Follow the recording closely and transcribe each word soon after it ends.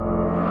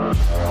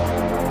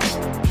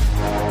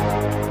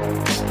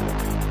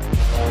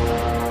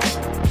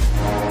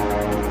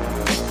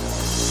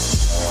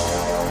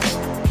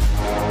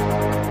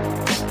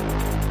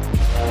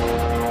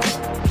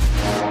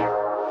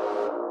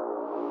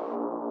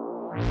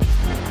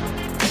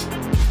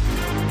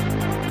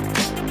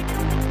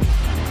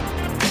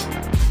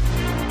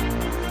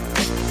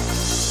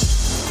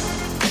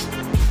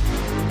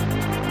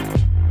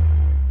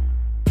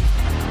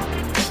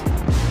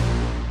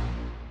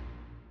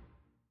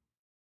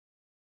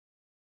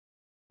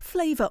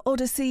Flavor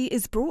Odyssey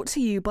is brought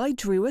to you by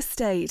Drew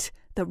Estate,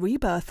 the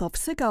rebirth of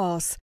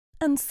cigars,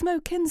 and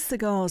Smoke Inn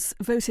Cigars,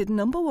 voted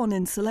 #1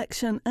 in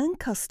selection and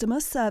customer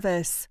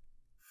service.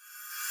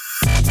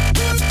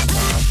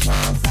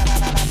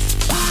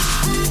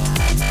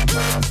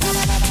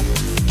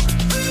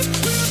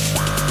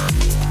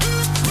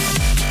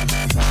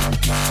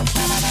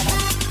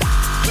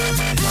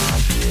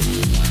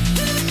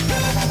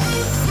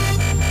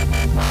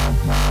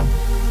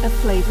 A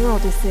Flavor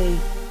Odyssey.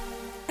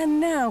 And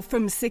now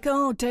from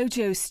Cigar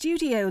Dojo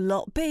Studio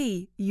Lot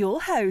B,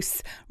 your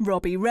hosts,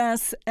 Robby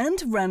Raz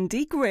and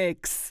Randy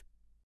Griggs.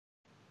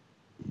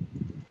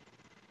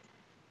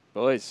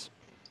 Boys.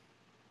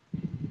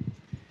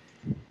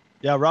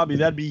 Yeah, Robby,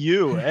 that'd be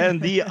you.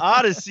 And the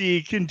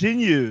Odyssey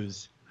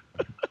continues.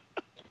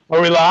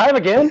 Are we live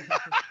again?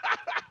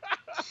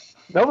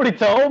 Nobody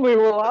told me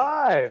we're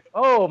live.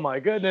 Oh, my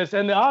goodness.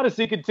 And the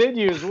Odyssey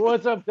continues.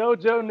 What's up,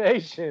 Dojo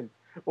Nation?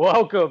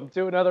 Welcome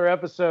to another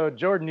episode.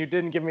 Jordan, you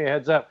didn't give me a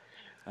heads up.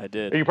 I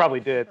did. Or you probably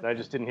did. I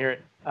just didn't hear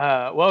it.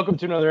 Welcome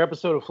to another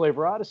episode of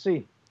Flavor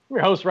Odyssey. I'm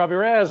your host, Robby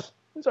Raz.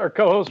 This is our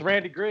co-host,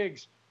 Randy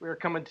Griggs. We are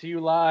coming to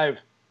you live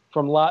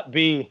from Lot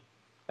B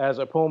as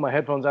I pull my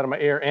headphones out of my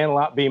ear, and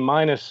Lot B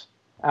minus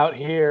out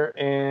here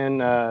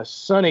in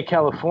sunny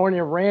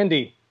California.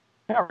 Randy,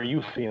 how are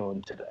you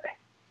feeling today?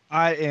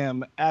 I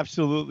am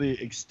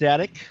absolutely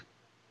ecstatic.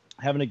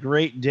 Having a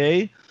great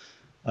day.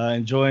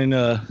 Enjoying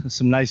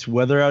some nice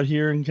weather out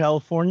here in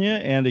California,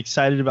 and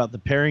excited about the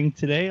pairing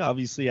today.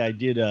 Obviously, I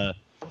did a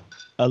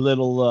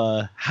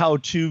little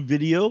how-to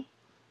video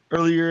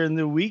earlier in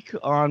the week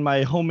on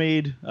my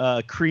homemade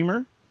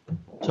creamer.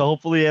 So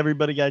hopefully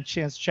everybody got a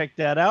chance to check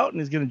that out and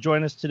is going to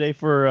join us today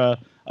for a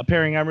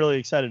pairing I'm really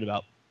excited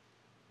about.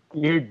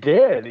 You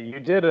did. You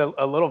did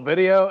a little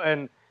video,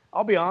 and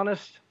I'll be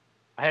honest,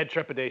 I had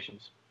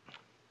trepidations.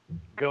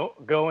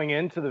 Going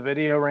into the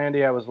video,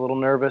 Randy, I was a little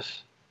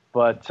nervous.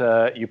 But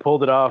you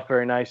pulled it off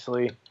very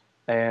nicely.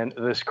 And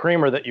this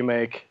creamer that you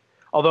make,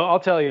 although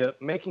I'll tell you,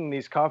 making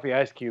these coffee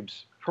ice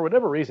cubes, for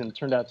whatever reason,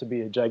 turned out to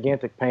be a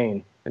gigantic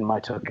pain in my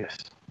tuchus.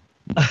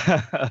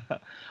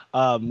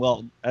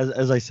 Well,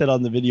 as I said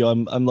on the video,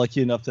 I'm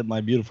lucky enough that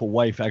my beautiful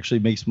wife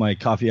actually makes my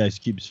coffee ice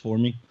cubes for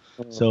me.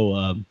 So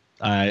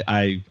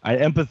I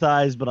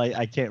empathize, but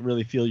I can't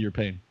really feel your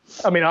pain.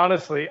 I mean,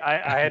 honestly,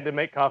 I had to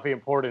make coffee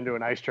and pour it into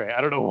an ice tray. I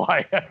don't know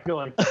why I feel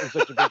like that was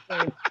such a big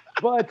pain.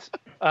 But,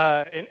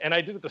 and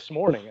I did it this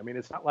morning. I mean,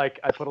 it's not like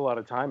I put a lot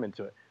of time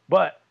into it.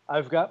 But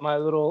I've got my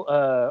little,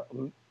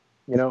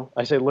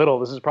 I say little.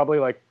 This is probably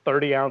like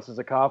 30 ounces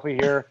of coffee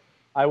here.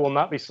 I will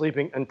not be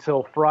sleeping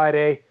until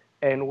Friday,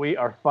 and we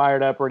are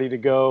fired up, ready to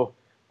go.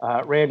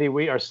 Randy,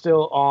 we are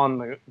still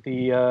on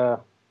the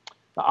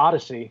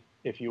Odyssey,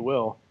 if you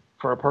will,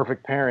 for a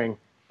perfect pairing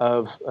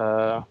of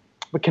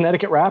the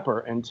Connecticut wrapper.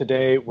 And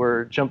today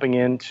we're jumping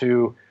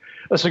into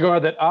a cigar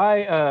that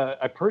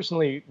I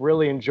personally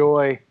really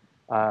enjoy.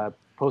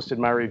 Posted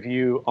my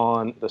review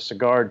on the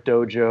Cigar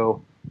Dojo.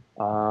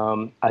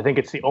 I think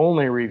it's the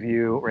only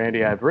review,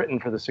 Randy, I've written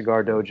for the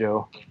Cigar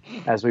Dojo.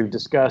 As we've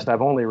discussed,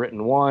 I've only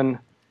written one,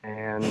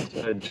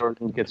 and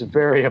Jordan gets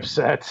very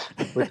upset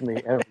with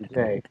me every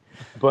day.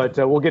 But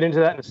we'll get into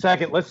that in a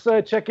second. Let's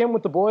check in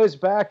with the boys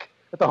back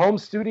at the home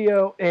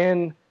studio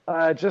in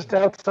just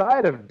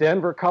outside of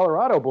Denver,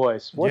 Colorado,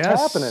 boys. What's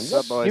happening? What's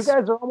up, boys? You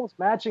guys are almost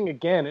matching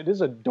again. It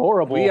is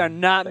adorable. We are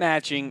not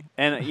matching,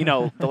 and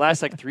the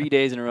last 3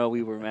 days in a row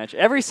we were matching.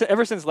 Ever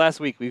since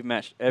last week we've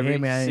matched every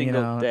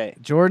single day.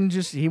 Jordan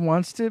he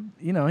wants to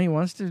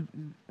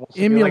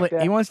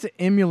emulate. He wants to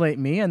emulate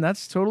me, and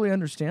that's totally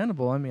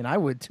understandable. I mean, I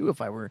would too if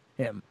I were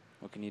him.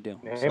 What can you do?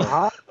 Aim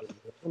high.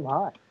 Aim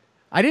high.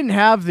 I didn't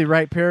have the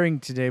right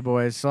pairing today,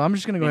 boys, so I'm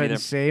just going to go ahead and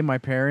say my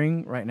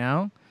pairing right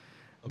now.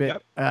 Okay.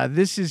 But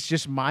this is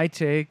just my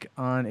take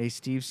on a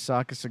Steve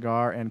Saka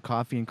cigar and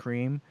coffee and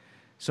cream.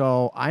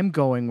 So I'm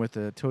going with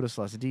the Todos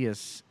Los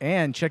Dias.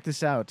 And check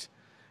this out.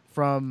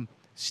 From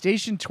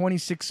Station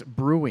 26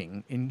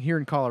 Brewing here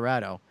in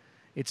Colorado,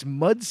 it's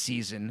Mud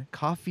Season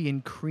Coffee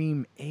and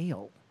Cream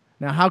Ale.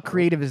 Now, how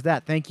creative is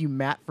that? Thank you,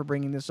 Matt, for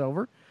bringing this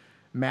over.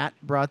 Matt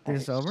brought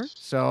this over.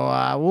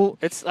 So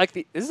this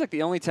is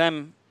the only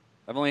time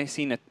I've only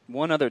seen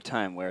one other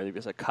time where there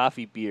was a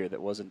coffee beer that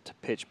wasn't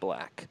pitch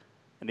black.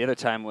 And the other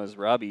time was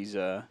Robbie's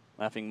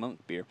Laughing Monk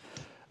beer.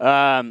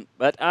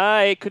 But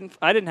I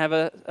didn't have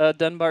a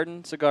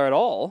Dunbarton cigar at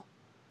all.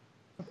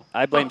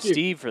 I blame Fuck you.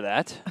 Steve for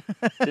that.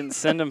 Didn't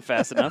send him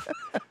fast enough.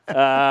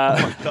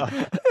 Wow.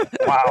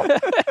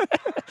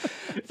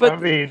 But I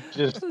mean,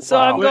 just so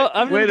wow.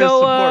 I'm Way gonna to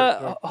go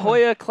support.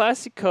 Hoya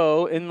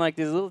Classico in like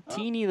this little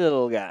teeny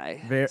little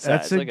guy. That's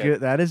size, a like good.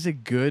 That is a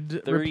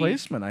good 34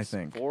 replacement, I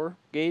think.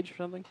 gauge or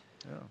something.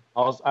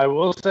 I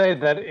will say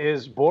that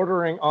is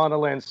bordering on a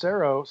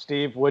Lancero,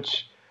 Steve,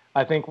 which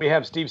I think we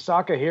have Steve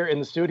Saka here in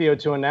the studio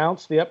to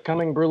announce the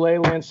upcoming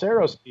Brûlée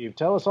Lancero. Steve,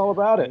 tell us all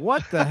about it.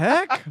 What the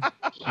heck?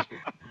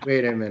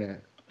 Wait a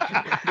minute.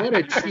 What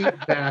a cheap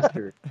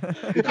bastard.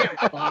 You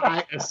can't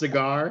buy a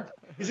cigar.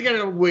 He's got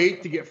to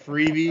wait to get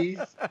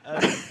freebies.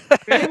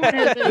 If anyone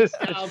has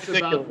any doubts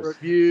about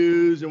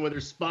reviews and whether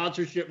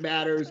sponsorship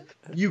matters,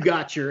 you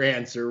got your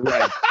answer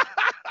right.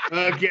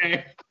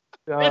 Okay.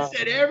 That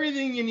said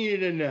everything you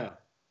needed to know.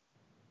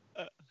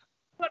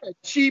 What a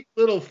cheap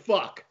little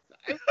fuck.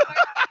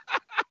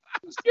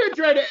 He's here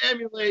trying to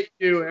emulate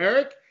you,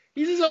 Eric.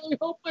 He's his only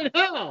hope in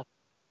hell.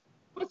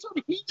 What sort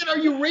of heathen are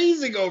you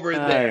raising over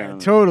there?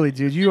 Totally,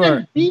 dude. You are.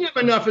 Didn't beat him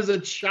enough as a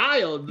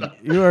child.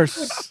 You are.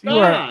 You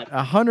are God.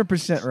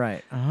 100%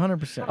 right.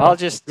 100%. I'll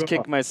just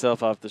kick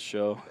myself off the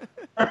show.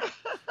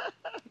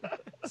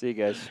 See you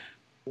guys.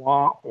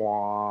 Wah,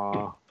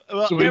 wah.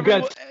 Well, So we've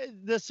got-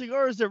 the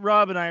cigars that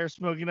Rob and I are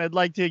smoking. I'd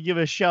like to give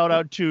a shout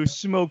out to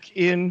Smoke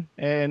Inn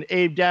and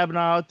Abe Dabnow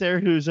out there,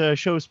 who's a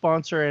show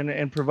sponsor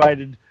and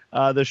provided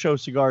the show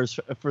cigars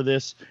for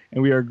this,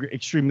 and we are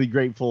extremely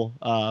grateful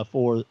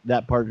for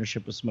that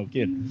partnership with Smoke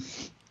Inn.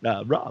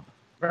 Rob.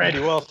 Randy,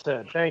 well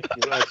said. Thank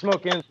you.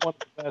 Smoke Inn's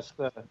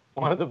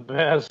one of the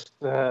best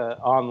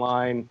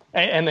online,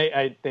 and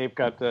they've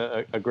got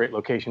a great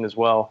location as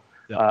well.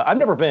 Yeah. I've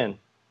never been,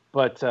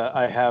 but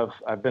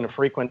I've been a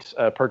frequent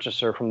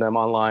purchaser from them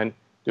online.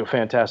 Do a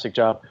fantastic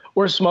job.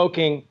 We're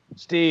smoking,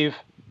 Steve,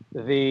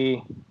 the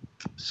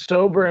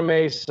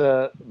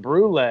Sobremesa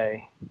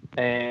Brûlée,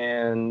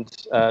 and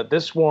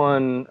this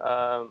one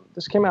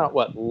this came out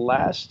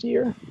last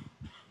year?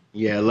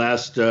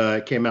 Yeah,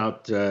 came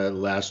out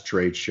last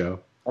trade show.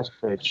 Last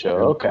trade show.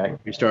 Okay.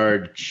 We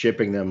started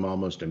shipping them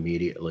almost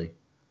immediately.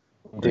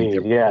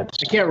 Indeed, yeah.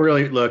 I can't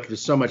really look.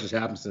 There's so much has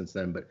happened since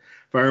then, but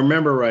if I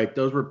remember right,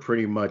 those were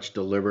pretty much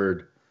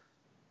delivered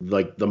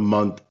like the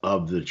month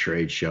of the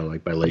trade show,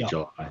 like by late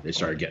July. They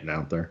started getting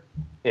out there.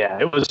 Yeah,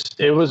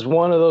 it was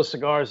one of those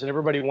cigars that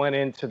everybody went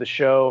into the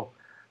show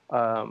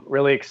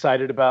really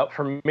excited about.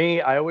 For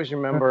me, I always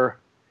remember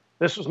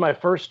this was my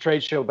first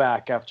trade show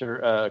back after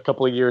a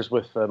couple of years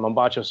with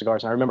Mombacho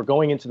cigars. And I remember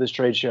going into this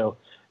trade show.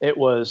 It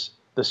was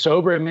the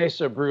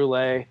Sobremesa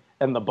Brûlée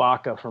and the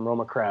Baca from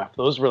Roma Craft.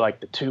 Those were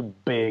like the two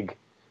big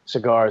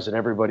cigars that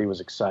everybody was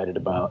excited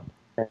about.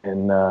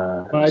 And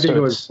I think it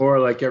was more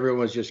like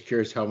everyone was just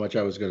curious how much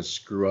I was going to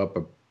screw up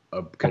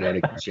a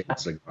Connecticut shade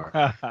cigar.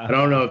 I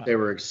don't know if they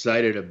were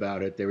excited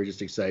about it. They were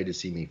just excited to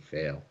see me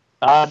fail.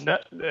 No,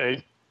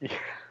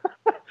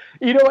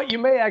 you know what? You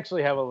may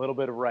actually have a little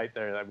bit of right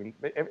there. I mean,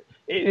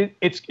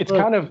 it's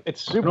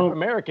super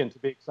American to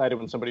be excited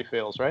when somebody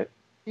fails, right?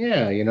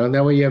 Yeah,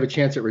 that way you have a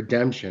chance at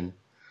redemption.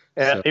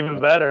 Yeah, So, even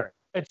better.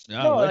 It's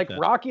I like that.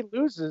 Rocky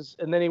loses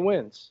and then he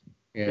wins.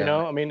 yeah.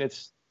 I mean,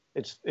 it's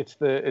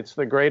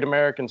the great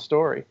American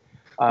story.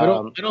 I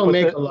don't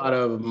make a lot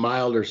of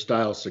milder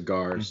style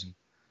cigars,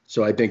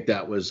 so I think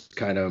that was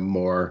kind of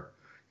more,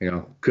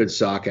 could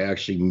Saka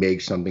actually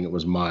make something that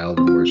was mild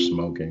and worth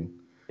smoking?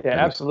 Yeah,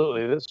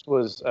 absolutely. This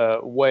was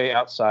way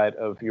outside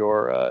of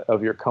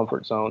your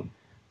comfort zone,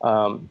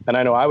 and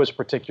I know I was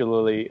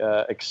particularly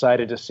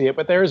excited to see it.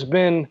 But there's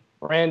been,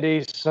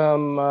 Randy,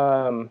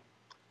 some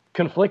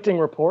conflicting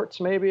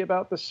reports maybe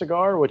about this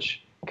cigar,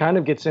 which kind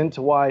of gets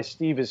into why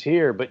Steve is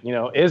here. But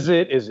is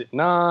it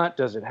not?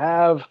 Does it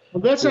have?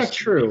 Well, that's not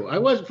true.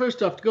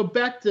 First off, to go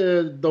back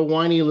to the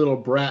whiny little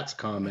brats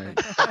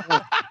comment.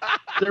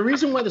 The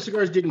reason why the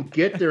cigars didn't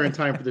get there in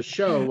time for the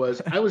show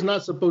was I was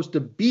not supposed to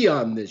be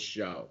on this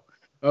show.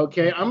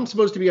 Okay, I'm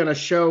supposed to be on a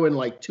show in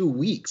like 2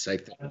 weeks, I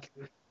think.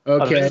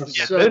 Okay,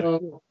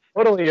 so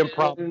totally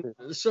impromptu.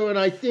 And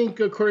I think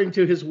according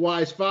to his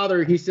wise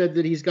father, he said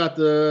that he's got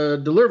the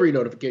delivery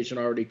notification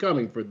already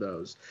coming for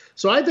those.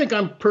 So I think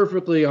I'm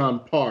perfectly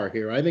on par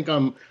here. I think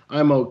I'm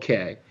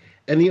okay.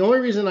 And the only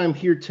reason I'm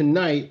here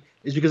tonight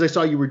is because I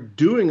saw you were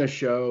doing a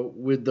show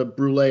with the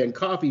Brûlée and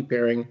coffee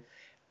pairing,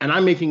 and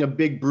I'm making a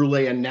big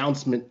Brûlée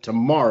announcement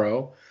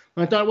tomorrow.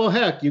 And I thought, well,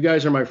 heck, you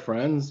guys are my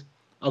friends.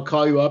 I'll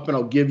call you up and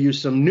I'll give you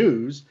some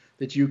news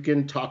that you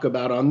can talk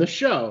about on the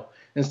show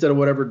instead of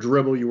whatever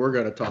dribble you were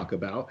going to talk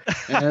about.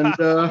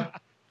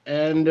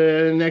 And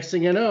next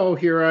thing you know,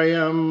 here I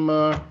am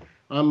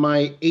on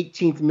my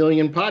 18th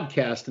million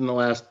podcast in the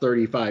last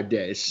 35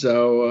 days.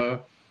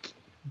 So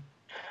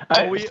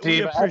we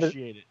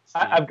appreciate it. Steve.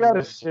 I've got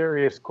a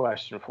serious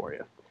question for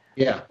you.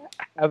 Yeah.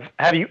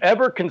 Have you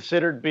ever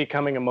considered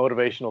becoming a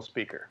motivational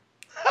speaker?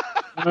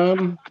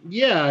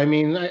 Yeah, I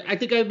mean, I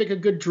think I'd make a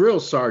good drill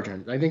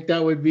sergeant. I think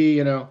that would be,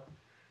 yeah.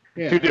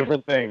 Two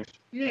different things.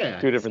 Yeah.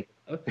 Two different.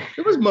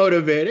 It was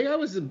motivating. I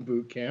was in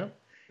boot camp,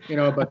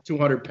 about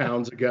 200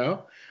 pounds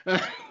ago.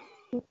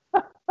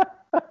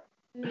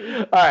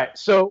 All right,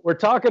 so we're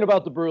talking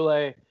about the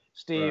Brûlée.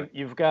 Steve, Right.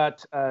 you've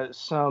got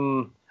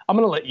some. I'm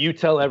going to let you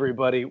tell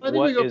everybody I think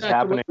what we go is back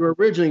happening. to what you were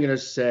originally going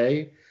to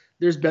say.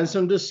 There's been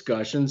some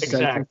discussion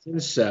Exactly. since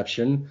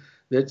inception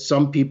that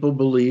some people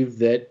believe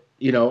that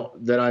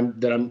that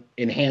I'm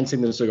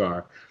enhancing the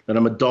cigar, that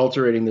I'm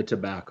adulterating the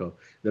tobacco,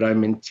 that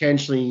I'm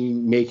intentionally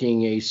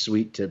making a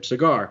sweet tip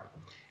cigar.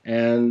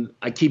 And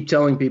I keep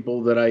telling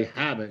people that I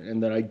haven't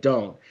and that I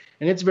don't.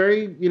 And it's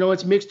very,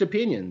 it's mixed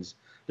opinions.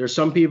 There's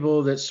some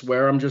people that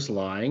swear I'm just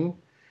lying.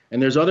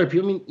 And there's other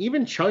people, I mean,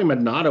 even Charlie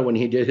Madnado, when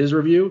he did his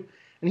review,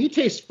 and he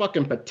tastes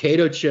fucking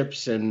potato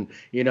chips and,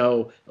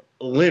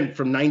 lint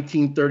from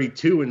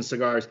 1932 in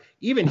cigars.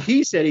 Even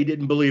he said he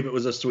didn't believe it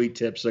was a sweet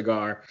tip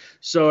cigar.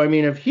 So, I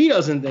mean, if he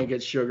doesn't think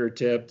it's sugar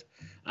tipped,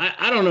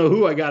 I don't know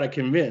who I got to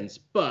convince.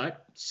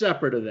 But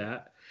separate of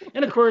that,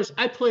 and of course,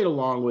 I played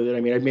along with it.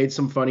 I mean, I made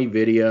some funny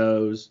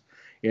videos,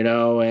 and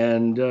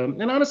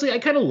honestly, I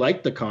kind of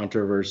like the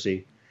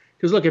controversy.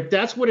 Because look, if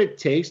that's what it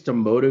takes to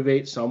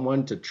motivate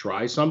someone to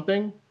try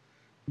something,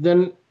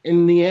 then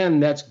in the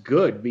end, that's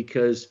good,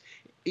 because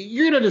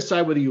you're going to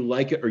decide whether you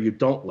like it or you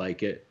don't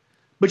like it.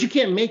 But you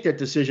can't make that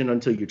decision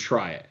until you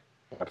try it.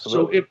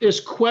 Absolutely. So if this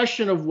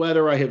question of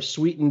whether I have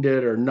sweetened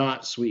it or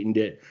not sweetened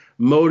it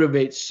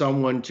motivates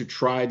someone to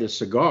try the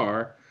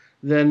cigar,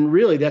 then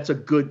really that's a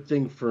good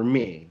thing for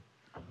me.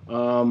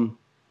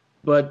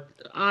 But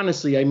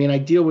honestly, I mean, I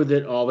deal with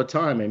it all the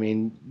time. I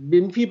mean,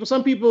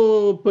 some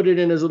people put it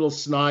in as little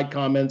snide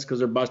comments because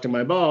they're busting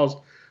my balls.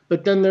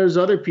 But then there's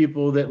other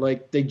people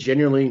that they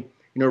genuinely,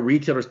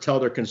 retailers tell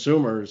their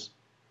consumers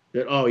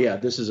that, oh yeah,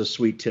 this is a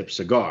sweet tip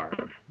cigar.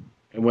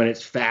 And when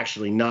it's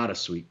factually not a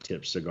sweet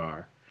tip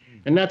cigar.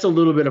 And that's a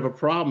little bit of a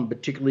problem,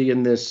 particularly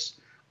in this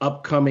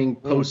upcoming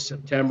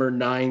post-September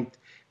 9th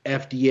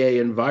FDA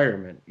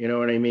environment. You know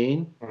what I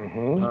mean?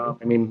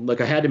 Mm-hmm.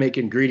 I had to make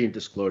ingredient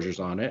disclosures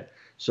on it.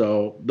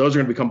 So those are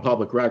going to become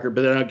public record.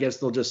 But then I guess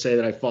they'll just say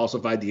that I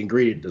falsified the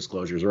ingredient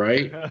disclosures,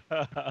 right?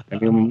 I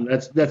mean,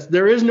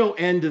 there is no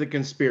end to the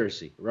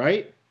conspiracy,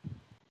 right?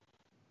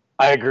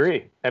 I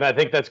agree. And I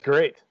think that's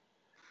great.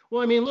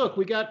 Well, I mean, look,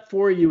 we got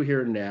 4 of you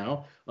here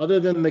now. Other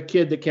than the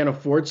kid that can't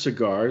afford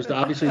cigars,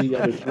 obviously the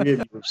other 3 of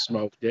you have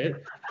smoked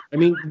it. I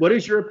mean, what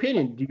is your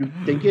opinion? Do you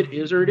think it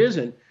is or it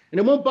isn't? And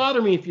it won't bother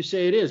me if you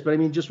say it is, but I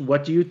mean, just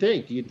what do you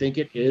think? Do you think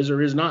it is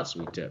or is not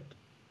sweet tipped?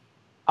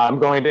 I'm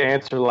going to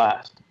answer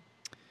last.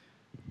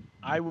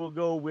 I will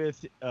go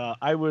with,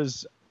 I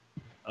was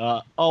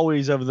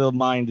always of the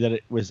mind that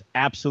it was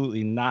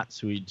absolutely not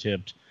sweet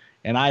tipped.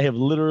 And I have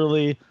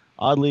literally,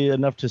 oddly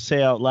enough to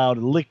say out loud,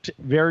 licked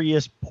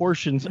various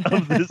portions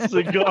of this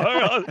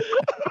cigar.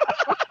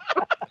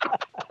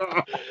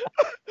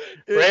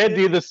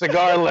 Randy the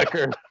cigar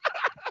licker.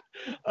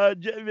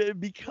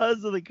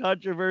 Because of the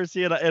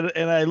controversy, and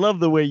I love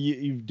the way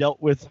you've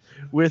dealt with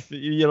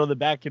the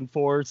back and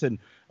forth, and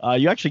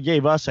you actually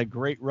gave us a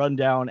great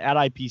rundown at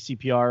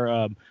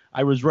IPCPR.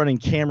 I was running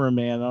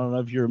cameraman. I don't know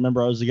if you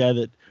remember. I was the guy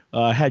that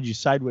had you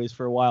sideways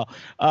for a while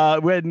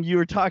when you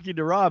were talking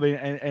to Rob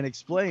and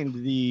explained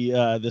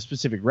the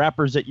specific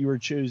wrappers that you were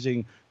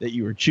choosing.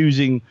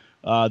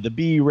 The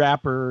B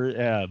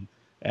wrapper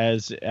or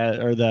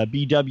the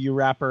BW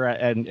wrapper,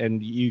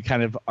 and you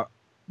kind of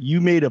you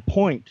made a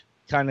point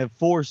kind of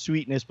for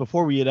sweetness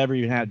before we had ever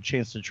even had a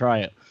chance to try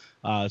it.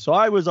 So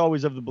I was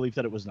always of the belief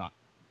that it was not.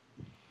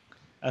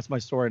 That's my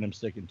story, and I'm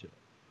sticking to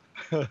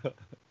it.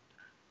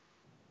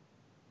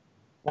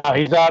 No,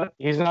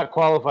 he's not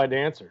qualified to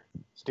answer.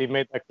 Steve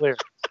made that clear.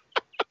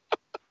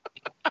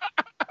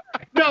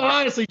 No,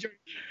 honestly, Jerry,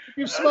 if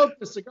you've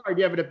smoked a cigar, do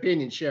you have an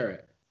opinion? Share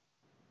it.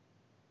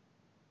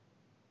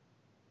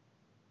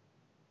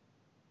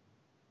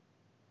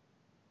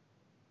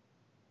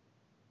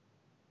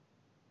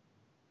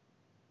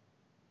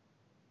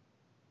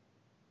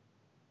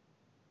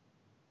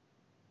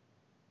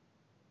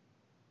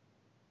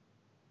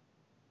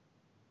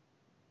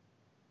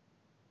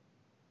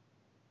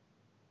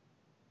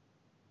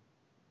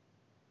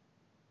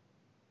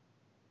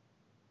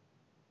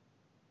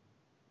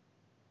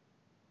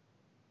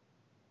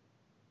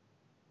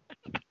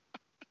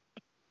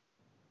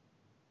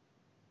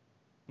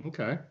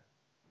 Okay.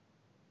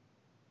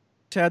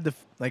 Had the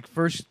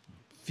first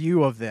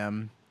few of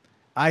them,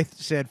 I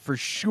said for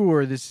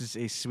sure this is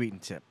a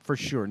sweetened tip, for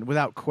sure,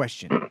 without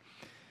question.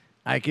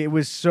 It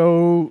was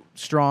so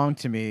strong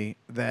to me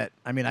that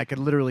I could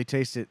literally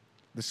taste it,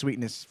 the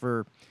sweetness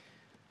for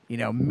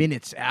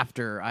minutes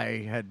after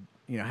I had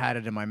had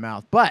it in my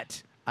mouth.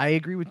 But I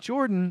agree with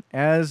Jordan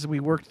as we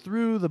worked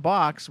through the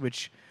box,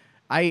 which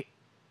I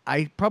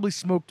probably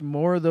smoked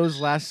more of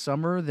those last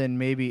summer than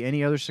maybe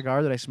any other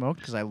cigar that I smoked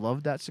because I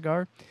loved that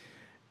cigar.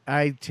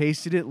 I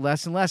tasted it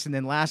less and less. And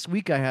then last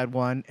week I had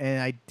one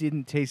and I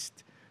didn't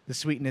taste the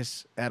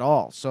sweetness at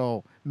all.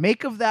 So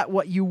make of that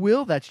what you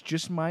will. That's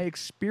just my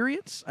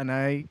experience. And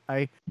I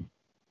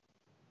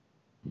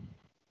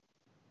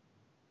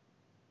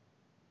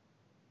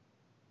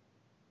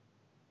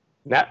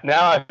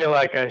Now I feel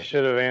like I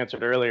should have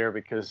answered earlier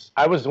because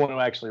I was the one who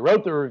actually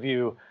wrote the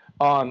review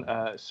on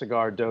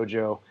Cigar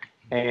Dojo.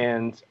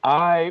 And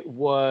I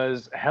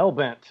was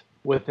hell-bent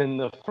within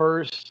the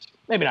first,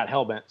 maybe not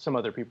hell-bent, some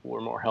other people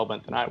were more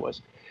hell-bent than I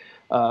was.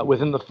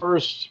 Within the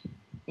first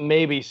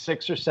maybe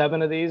 6 or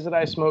 7 of these that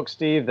I smoked,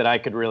 Steve, that I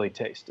could really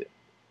taste it.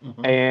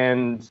 Mm-hmm.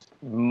 And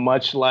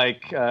much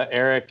like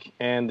Eric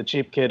and the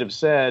Cheap Kid have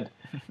said,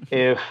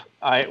 if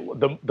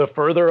the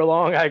further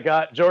along I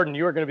got, Jordan,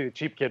 you are going to be the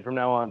cheap kid from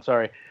now on.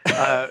 Sorry.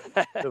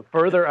 The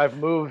further I've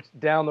moved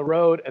down the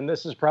road, and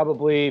this is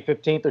probably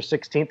 15th or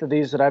 16th of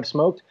these that I've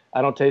smoked,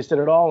 I don't taste it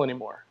at all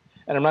anymore.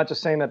 And I'm not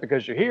just saying that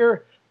because you're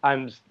here. I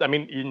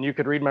mean, you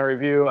could read my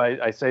review.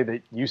 I say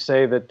that you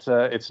say that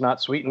it's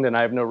not sweetened, and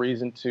I have no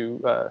reason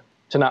to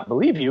not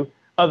believe you,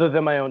 other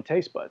than my own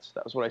taste buds.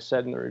 That was what I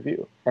said in the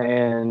review.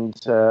 And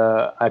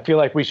I feel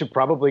like we should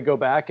probably go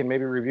back and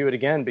maybe review it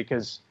again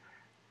because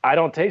I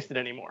don't taste it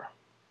anymore.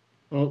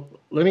 Well,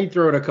 let me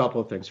throw in a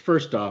couple of things.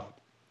 First off,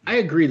 I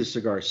agree the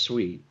cigar is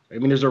sweet. I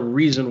mean, there's a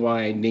reason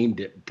why I named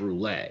it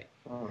Brûlée.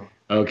 Oh.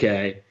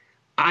 Okay?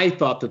 I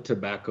thought the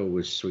tobacco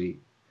was sweet.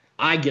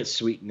 I get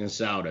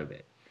sweetness out of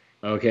it.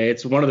 Okay?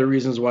 It's one of the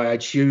reasons why I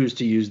choose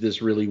to use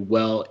this really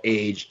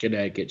well-aged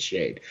Connecticut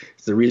shade.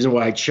 It's the reason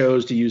why I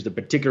chose to use the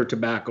particular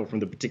tobacco from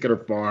the particular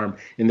farm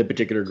in the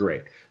particular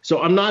grade.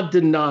 So I'm not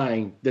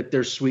denying that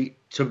there's sweet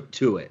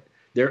to it.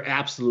 There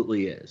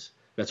absolutely is.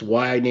 That's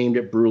why I named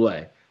it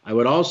Brûlée. I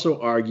would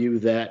also argue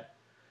that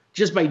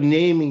just by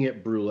naming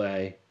it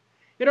Brûlée,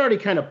 it already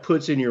kind of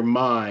puts in your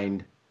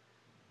mind,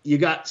 you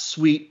got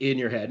sweet in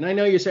your head. And I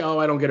know you say, oh,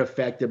 I don't get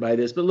affected by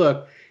this. But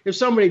look, if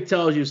somebody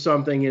tells you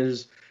something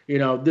is,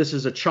 this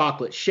is a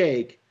chocolate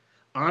shake,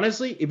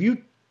 honestly, if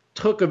you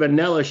took a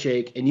vanilla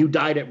shake and you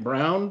dyed it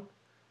brown,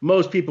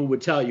 most people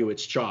would tell you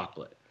it's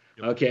chocolate.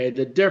 Okay,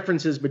 the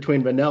differences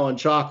between vanilla and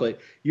chocolate,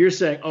 you're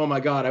saying, oh, my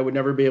God, I would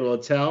never be able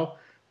to tell.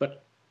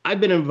 But I've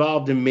been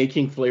involved in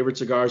making flavored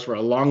cigars for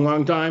a long,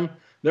 long time.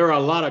 There are a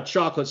lot of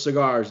chocolate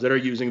cigars that are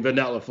using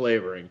vanilla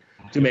flavoring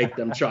to make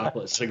them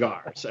chocolate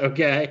cigars,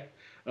 okay?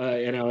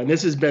 And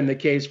this has been the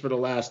case for the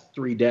last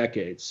 3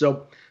 decades.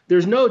 So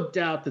there's no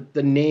doubt that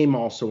the name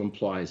also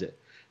implies it.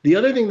 The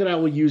other thing that I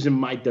will use in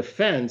my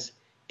defense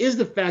is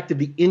the fact of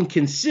the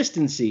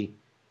inconsistency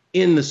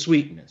in the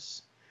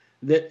sweetness,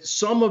 that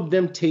some of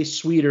them taste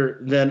sweeter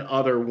than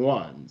other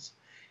ones.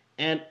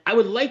 And I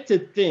would like to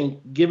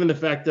think, given the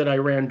fact that I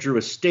ran Drew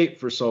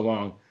Estate for so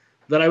long,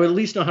 that I would at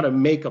least know how to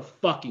make a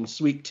fucking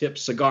sweet tip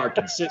cigar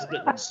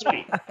consistently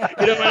sweet.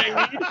 You know what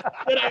I mean?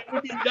 That I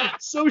would be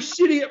not so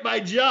shitty at my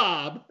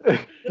job.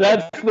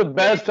 That's the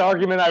best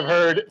argument I've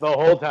heard the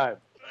whole time.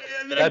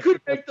 And that I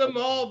could make them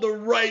all the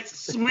right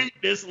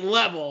sweetness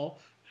level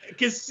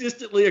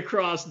consistently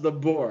across the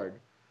board.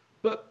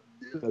 But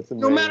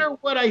no matter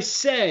what I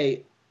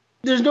say,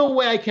 there's no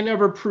way I can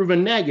ever prove a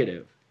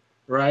negative,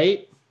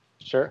 right?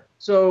 Sure.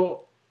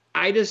 So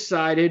I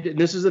decided, and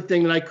this is the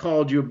thing that I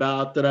called you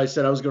about that I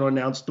said I was going to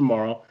announce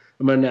tomorrow,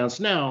 I'm going to announce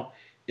now,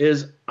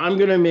 is I'm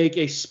going to make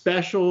a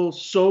special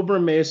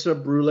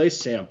Sobremesa Brûlée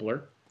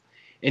sampler.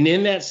 And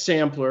in that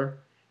sampler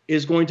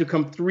is going to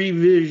come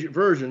 3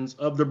 versions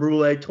of the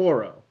Brûlée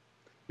Toro.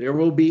 There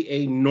will be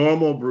a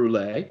normal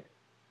Brûlée.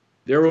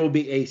 There will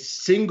be a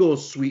single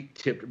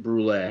sweet-tipped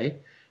Brûlée.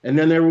 And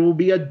then there will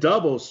be a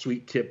double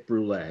sweet-tipped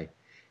Brûlée.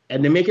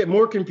 And to make it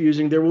more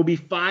confusing, there will be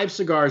 5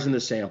 cigars in the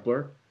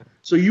sampler.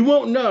 So you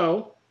won't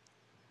know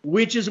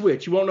which is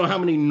which. You won't know how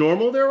many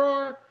normal there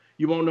are.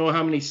 You won't know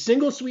how many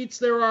single sweets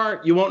there are.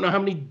 You won't know how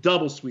many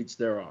double sweets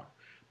there are.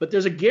 But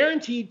there's a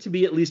guaranteed to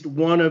be at least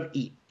one of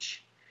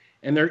each.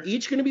 And they're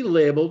each going to be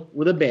labeled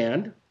with a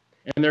band.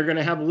 And they're going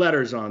to have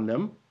letters on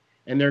them.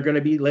 And they're going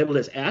to be labeled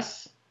as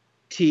S,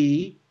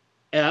 T,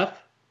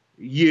 F,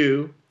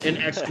 U, and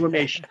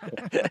exclamation.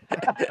 Okay?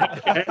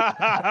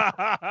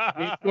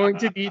 It's going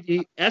to be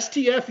the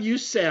STFU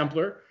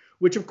sampler,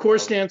 which of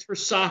course stands for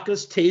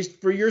Saka's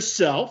Taste for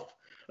Yourself.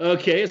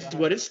 Okay, it's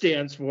what it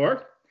stands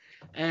for.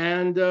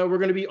 And we're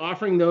going to be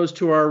offering those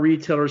to our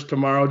retailers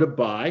tomorrow to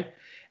buy.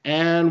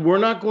 And we're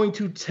not going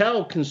to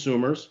tell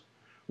consumers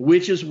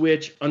which is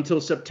which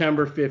until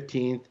September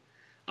 15th.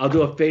 I'll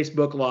do a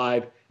Facebook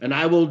Live, and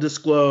I will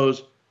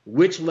disclose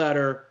which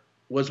letter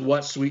was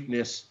what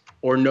sweetness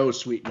or no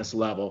sweetness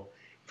level.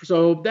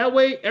 So that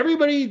way,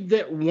 everybody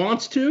that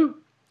wants to,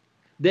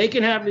 they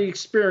can have the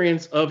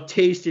experience of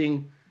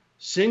tasting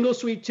single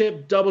sweet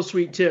tip, double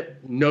sweet tip,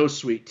 no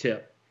sweet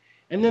tip.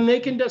 And then they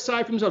can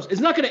decide for themselves. It's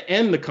not going to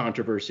end the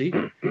controversy.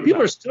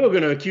 People are still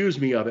going to accuse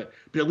me of it,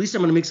 but at least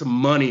I'm going to make some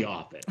money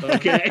off it,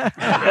 okay?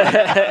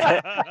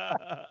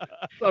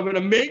 So I'm going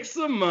to make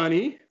some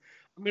money.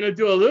 I'm going to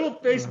do a little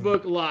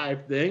Facebook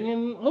Live thing,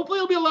 and hopefully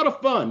it'll be a lot of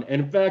fun.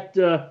 And in fact,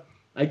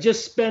 I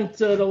just spent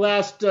the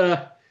last,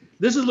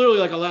 this is literally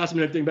like a last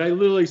minute thing, but I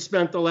literally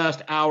spent the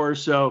last hour or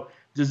so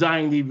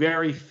designing the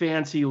very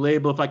fancy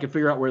label. If I can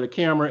figure out where the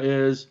camera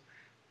is.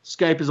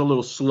 Skype is a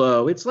little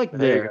slow. It's like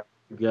there.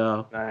 You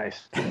go.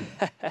 Nice.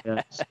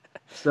 Yes.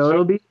 So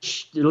it'll be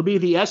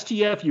the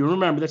STF. You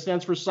remember that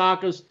stands for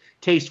Saka's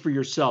Taste for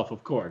Yourself,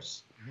 of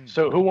course.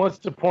 So who wants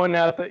to point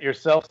out that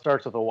yourself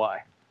starts with a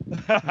Y?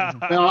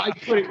 No, I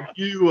put it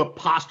U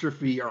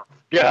apostrophe R.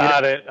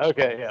 Got it.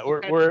 Okay, yeah,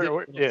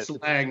 we're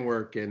slang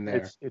work in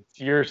there. It's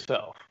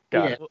yourself.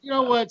 Got it. You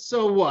know what?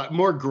 So what?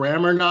 More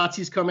grammar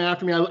Nazis come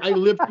after me. I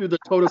lived through the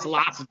Todos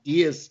Las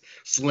Dias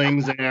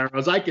slings and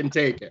arrows. I can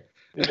take it.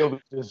 You'll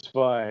be just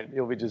fine.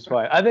 You'll be just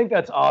fine. I think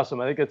that's awesome.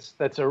 I think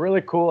that's a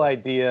really cool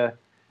idea.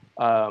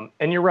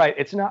 And you're right.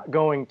 It's not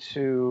going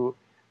to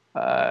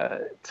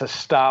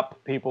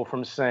stop people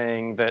from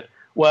saying that,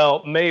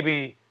 well,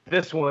 maybe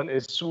this one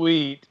is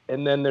sweet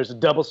and then there's a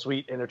double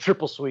sweet and a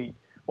triple sweet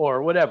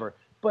or whatever.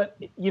 But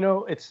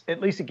it's at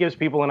least it gives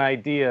people an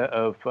idea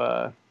of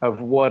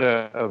what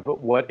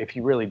if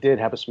you really did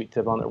have a sweet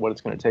tip on there, what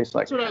it's going to taste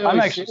like. That's what I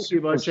always say to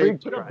people. I say,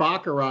 put a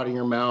baccarat in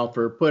your mouth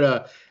or put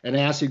an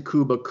acid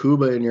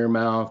cuba in your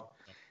mouth.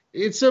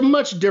 It's a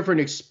much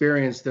different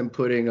experience than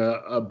putting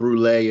a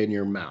brulee in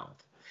your mouth.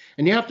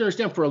 And you have to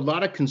understand, for a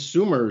lot of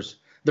consumers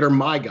that are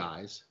my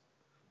guys,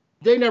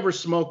 they never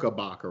smoke a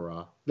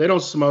baccarat. They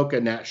don't smoke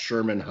a Nat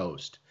Sherman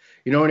Host.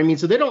 You know what I mean?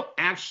 So they don't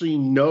actually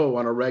know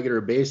on a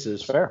regular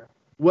basis. Fair.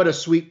 What a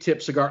sweet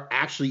tip cigar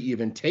actually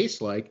even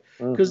tastes like,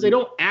 because they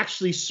don't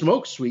actually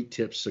smoke sweet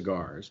tip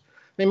cigars.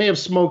 They may have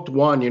smoked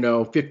one,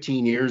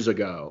 15 years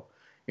ago,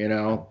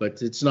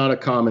 but it's not a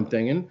common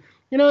thing. And,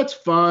 it's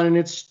fun and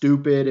it's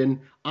stupid. And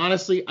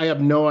honestly, I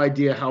have no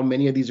idea how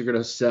many of these are going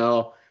to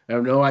sell. I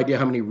have no idea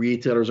how many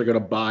retailers are going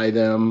to buy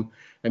them.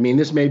 I mean,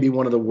 this may be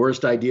one of the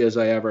worst ideas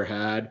I ever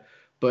had,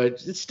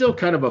 but it's still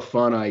kind of a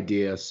fun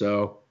idea.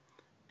 So.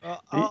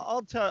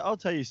 I'll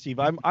tell you, Steve.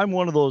 I'm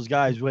one of those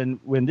guys.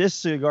 When this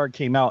cigar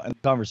came out and the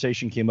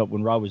conversation came up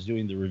when Rob was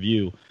doing the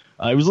review,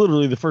 it was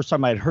literally the first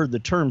time I'd heard the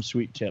term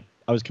sweet tip.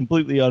 I was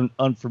completely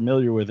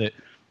unfamiliar with it,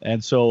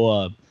 and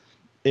so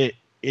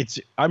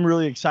I'm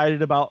really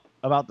excited about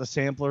the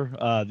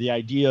sampler. The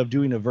idea of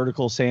doing a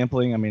vertical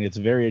sampling. I mean, it's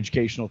a very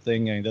educational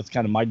thing. I mean, that's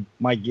kind of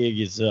my gig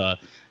is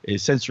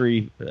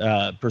sensory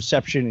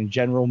perception in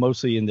general,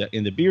 mostly in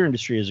the beer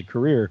industry as a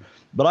career.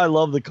 But I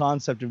love the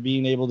concept of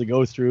being able to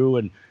go through,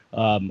 and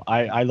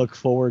I look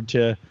forward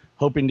to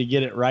hoping to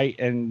get it right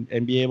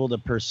and be able to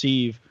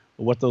perceive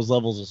what those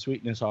levels of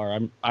sweetness are.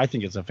 I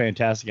think it's a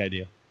fantastic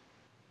idea.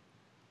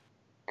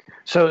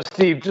 So,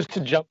 Steve, just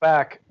to jump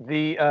back,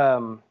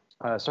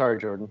 sorry,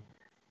 Jordan.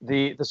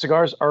 The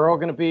cigars are all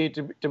going to be.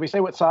 Did we say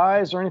what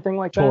size or anything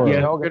like that? Toro.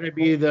 Yeah, all going to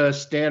be the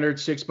standard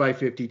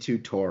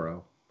 6x52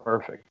 Toro.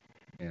 Perfect.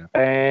 Yeah.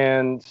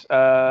 And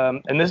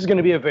this is going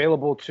to be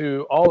available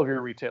to all of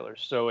your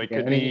retailers. So it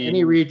could be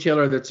any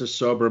retailer that's a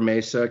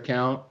Sobremesa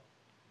account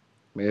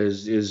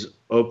is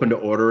open to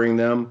ordering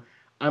them.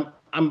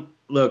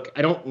 Look,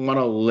 I don't want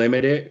to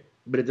limit it,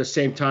 but at the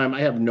same time, I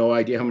have no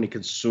idea how many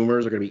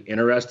consumers are going to be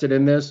interested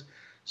in this.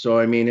 So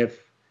I mean, if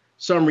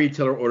some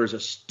retailer orders a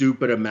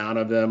stupid amount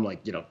of them,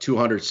 like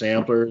 200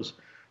 samplers,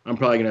 I'm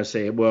probably going to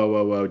say,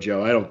 whoa,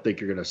 Joe, I don't think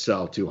you're going to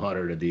sell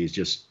 200 of these.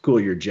 Just cool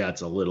your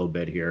jets a little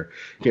bit here,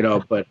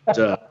 but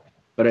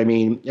I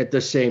mean, at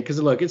the same,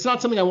 because look, it's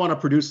not something I want to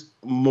produce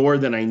more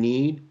than I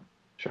need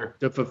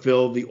to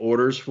fulfill the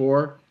orders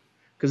for,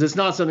 because it's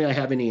not something I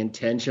have any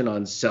intention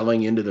on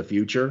selling into the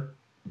future.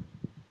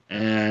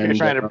 And you're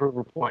trying to prove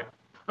a point.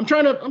 I'm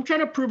trying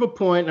to prove a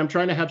point, and I'm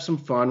trying to have some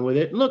fun with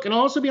it. And look, and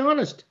I'll also be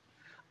honest,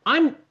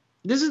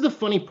 this is the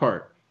funny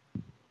part.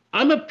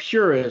 I'm a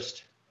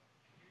purist,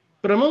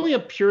 but I'm only a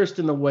purist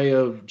in the way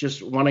of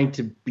just wanting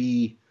to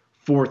be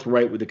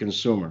forthright with the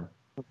consumer.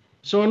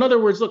 So in other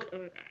words, look,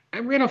 I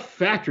ran a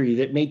factory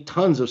that made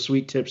tons of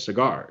sweet tip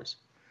cigars.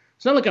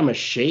 It's not like I'm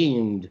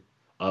ashamed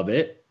of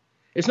it.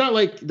 It's not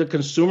like the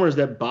consumers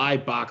that buy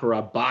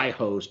Baccarat, buy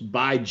Host,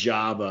 buy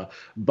Java,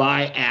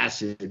 buy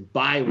Acid,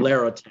 buy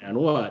Larotan.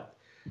 What?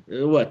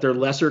 They're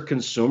lesser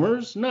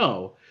consumers?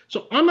 No.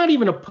 So I'm not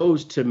even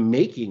opposed to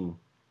making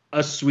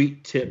a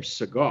sweet tip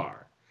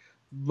cigar.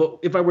 But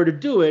if I were to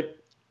do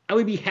it, I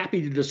would be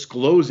happy to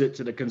disclose it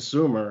to the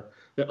consumer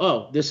that,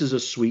 oh, this is a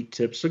sweet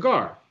tip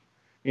cigar.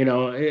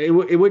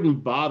 It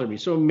wouldn't bother me.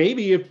 So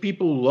maybe if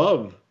people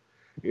love,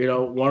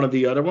 one of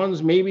the other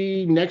ones,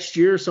 maybe next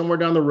year, somewhere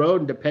down the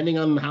road, and depending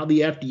on how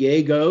the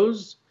FDA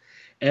goes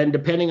and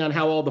depending on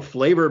how all the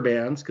flavor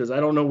bans, because I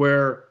don't know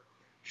where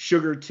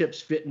sugar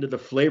tips fit into the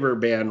flavor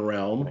ban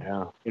realm.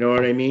 Yeah. You know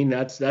what I mean?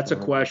 That's a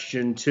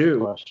question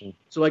too.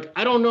 So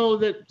I don't know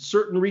that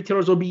certain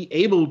retailers will be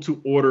able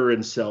to order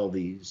and sell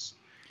these.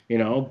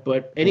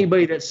 But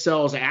anybody that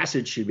sells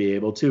Acid should be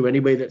able to.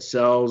 Anybody that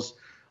sells,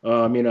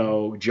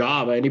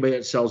 Java, anybody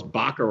that sells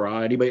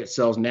Baccarat, anybody that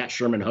sells Nat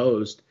Sherman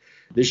Host,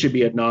 this should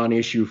be a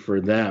non-issue for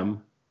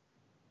them.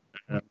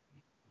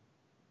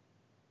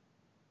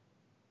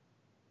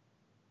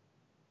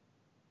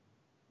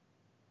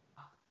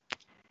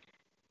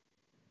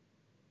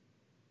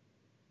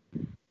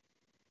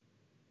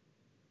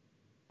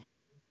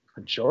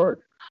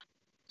 Jordan.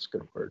 That's a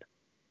good word.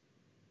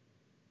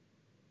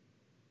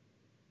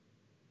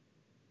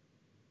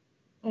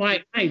 Oh,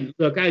 I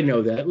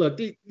know that. Look,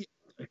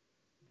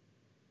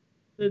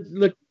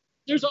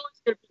 there's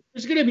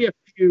going to be a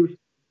few.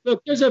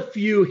 Look, there's a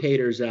few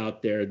haters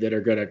out there that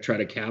are going to try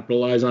to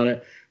capitalize on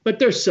it, but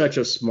they're such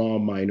a small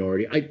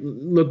minority.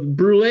 Look,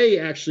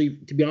 Brûlée actually,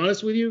 to be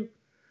honest with you,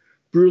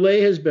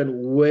 Brûlée has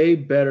been way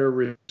better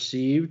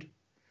received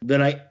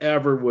than I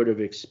ever would have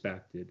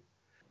expected.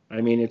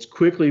 I mean, it's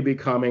quickly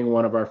becoming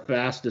one of our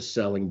fastest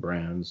selling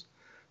brands.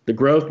 The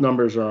growth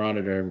numbers are on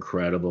it are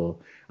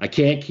incredible. I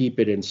can't keep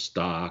it in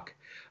stock.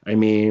 I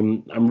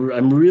mean,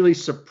 I'm really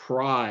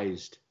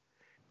surprised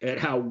at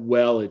how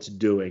well it's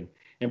doing.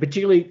 And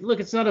particularly, look,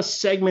 it's not a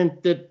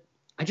segment that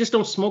I just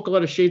don't smoke a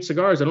lot of shade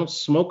cigars. I don't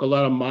smoke a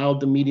lot of mild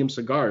to medium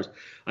cigars.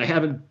 I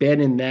haven't been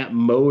in that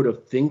mode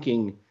of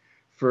thinking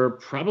for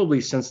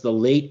probably since the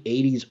late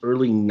 80s,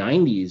 early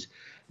 90s.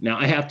 Now,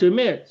 I have to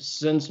admit,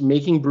 since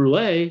making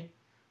Brûlée,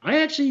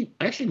 I actually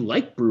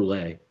like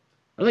Brûlée.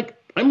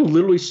 I'm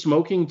literally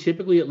smoking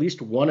typically at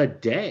least one a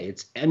day.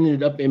 It's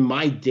ended up in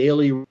my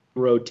daily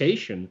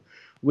rotation,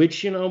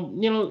 which, it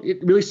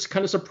really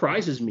kind of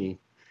surprises me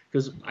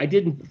because I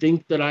didn't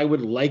think that I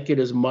would like it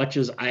as much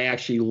as I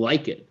actually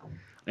like it.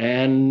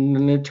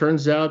 And it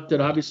turns out that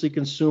obviously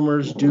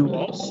consumers do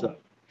also.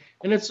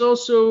 And it's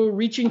also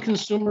reaching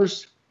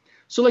consumers.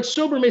 So like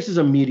Sobremesa is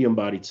a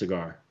medium-bodied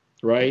cigar,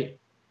 right?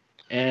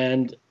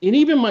 And in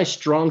even my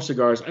strong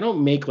cigars, I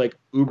don't make like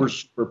uber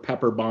super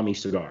pepper bomby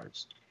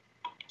cigars.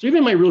 So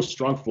even my real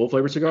strong full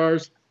flavor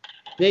cigars,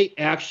 they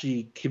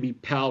actually can be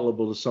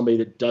palatable to somebody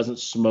that doesn't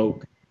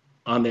smoke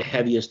on the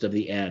heaviest of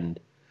the end.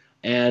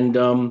 And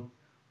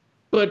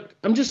but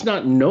I'm just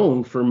not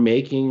known for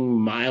making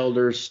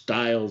milder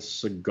style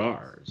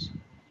cigars,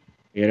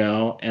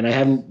 and I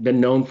haven't been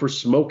known for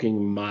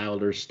smoking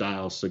milder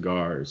style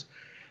cigars.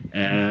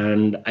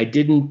 And I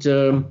didn't,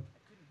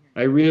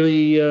 I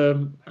really,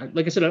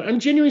 like I said, I'm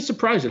genuinely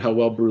surprised at how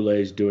well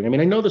Brûlée is doing. I mean,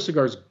 I know the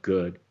cigar's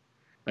good.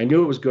 I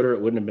knew it was good or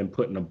it wouldn't have been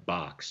put in a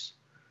box.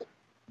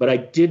 But I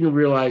didn't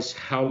realize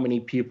how many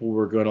people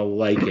were going to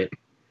like it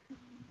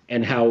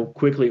and how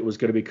quickly it was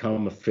going to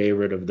become a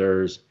favorite of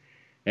theirs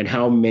and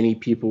how many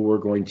people were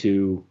going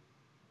to.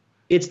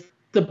 It's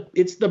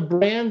the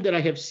brand that I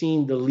have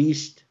seen the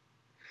least.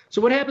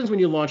 So what happens when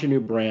you launch a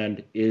new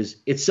brand is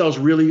it sells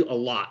really a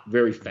lot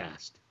very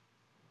fast.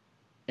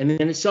 And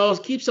then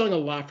it keeps selling a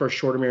lot for a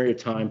shorter period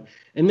of time.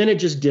 And then it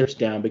just dips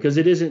down because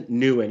it isn't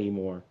new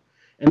anymore.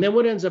 And then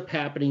what ends up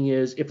happening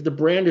is if the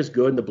brand is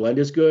good and the blend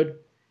is good,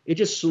 it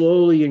just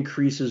slowly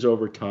increases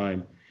over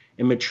time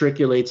and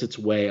matriculates its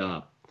way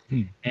up.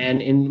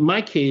 And in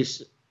my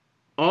case,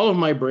 all of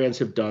my brands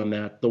have done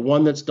that. The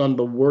one that's done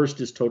the worst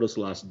is Todos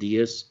Los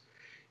Dias.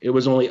 It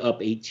was only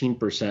up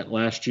 18%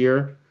 last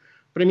year.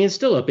 But I mean, it's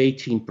still up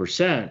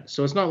 18%.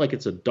 So it's not like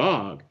it's a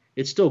dog.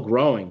 It's still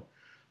growing.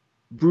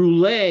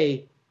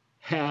 Brûlée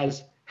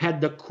has had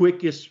the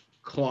quickest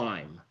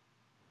climb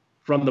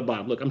from the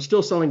bottom. Look, I'm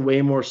still selling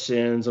way more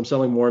Sins. I'm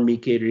selling more Mi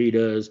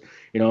Queridas.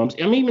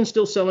 I'm even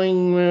still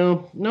selling,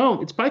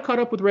 no, it's probably caught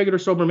up with regular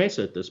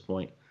Sobremesa at this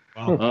point.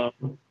 Wow.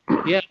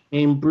 Yeah, I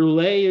mean,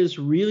 Brûlée is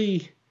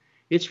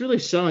really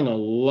selling a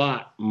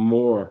lot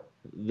more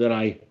than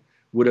I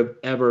would have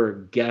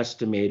ever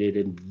guesstimated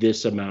in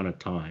this amount of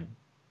time.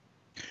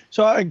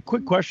 So a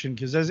quick question,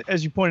 because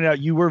as you pointed out,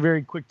 you were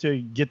very quick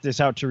to get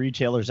this out to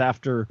retailers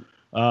after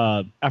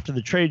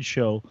the trade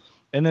show,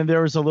 and then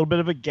there was a little bit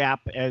of a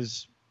gap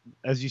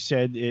as you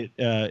said,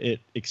 it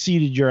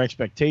exceeded your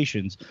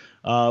expectations.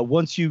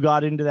 Once you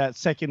got into that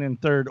second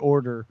and third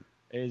order,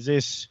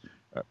 is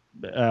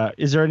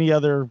there any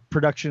other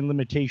production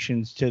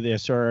limitations to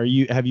this, or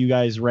have you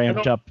guys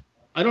ramped up?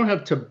 I don't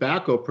have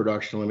tobacco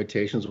production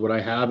limitations. What I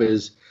have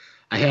is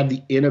I have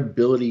the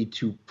inability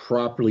to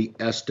properly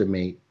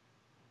estimate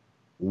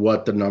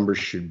what the numbers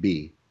should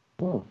be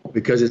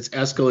because it's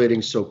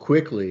escalating so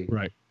quickly.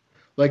 Right.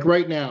 Like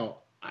right now,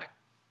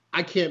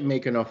 I can't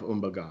make enough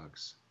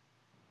umbagogs.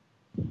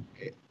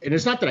 And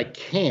it's not that I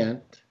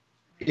can't.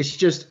 It's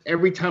just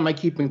every time I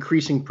keep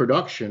increasing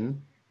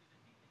production,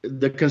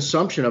 the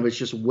consumption of it's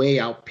just way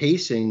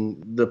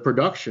outpacing the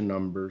production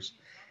numbers.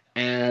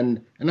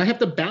 And I have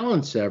to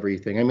balance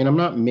everything. I mean, I'm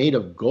not made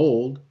of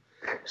gold.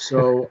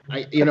 So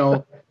and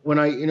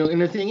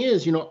the thing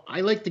is,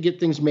 I like to get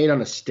things made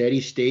on a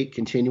steady state,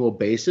 continual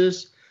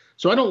basis.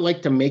 So I don't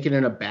like to make it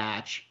in a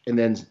batch and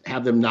then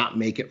have them not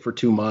make it for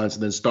 2 months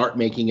and then start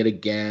making it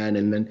again.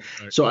 And then,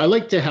 So I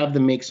like to have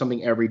them make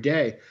something every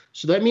day.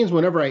 So that means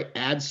whenever I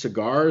add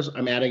cigars,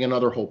 I'm adding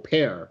another whole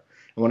pair.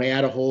 And when I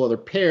add a whole other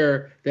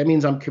pair, that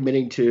means I'm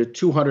committing to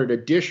 200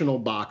 additional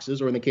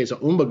boxes, or in the case of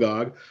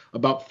Umbagog,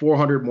 about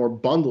 400 more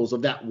bundles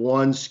of that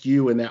one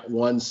SKU in that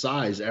one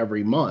size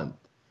every month.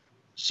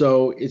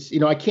 So it's,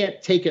 I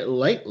can't take it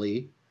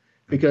lightly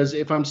because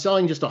if I'm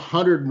selling just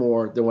 100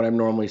 more than what I'm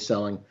normally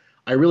selling,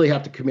 I really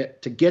have to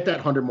commit to get that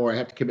 100 more. I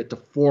have to commit to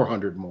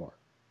 400 more.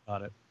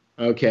 Got it.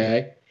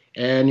 Okay.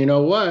 And you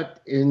know what?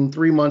 In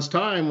 3 months'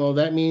 time, well,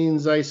 that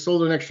means I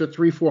sold an extra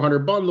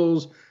 300-400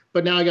 bundles,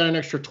 but now I got an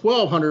extra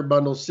 1,200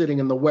 bundles sitting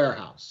in the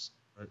warehouse.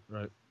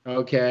 Right.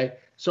 Okay.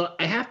 So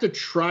I have to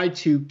try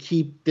to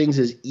keep things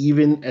as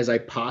even as I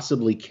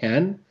possibly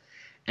can.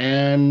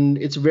 And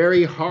it's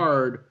very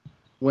hard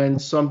when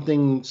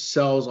something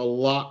sells a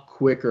lot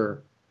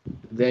quicker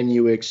than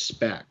you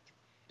expect.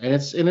 And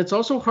it's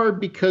also hard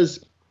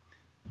because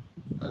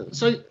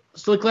so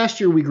like last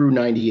year we grew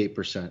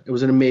 98%. It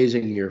was an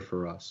amazing year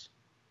for us.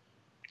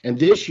 And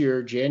this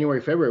year,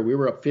 January, February, we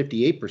were up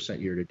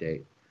 58% year to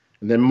date.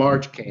 And then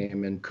March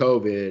came and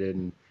COVID,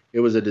 and it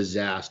was a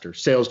disaster.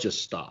 Sales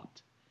just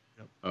stopped.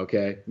 Yep.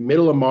 Okay.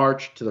 Middle of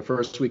March to the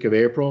first week of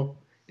April,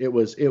 it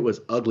was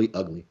ugly.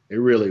 It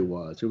really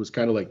was. It was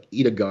kind of like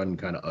eat a gun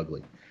kind of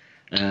ugly.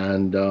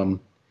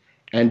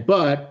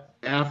 But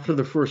after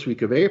the first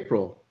week of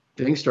April,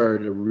 things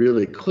started to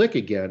really click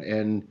again.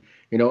 And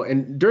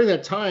during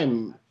that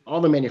time, all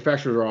the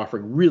manufacturers are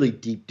offering really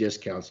deep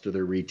discounts to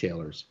their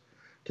retailers,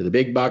 to the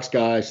big box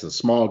guys, to the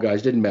small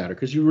guys, didn't matter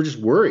because you were just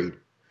worried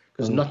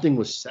because nothing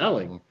was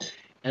selling.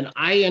 And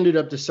I ended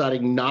up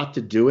deciding not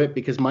to do it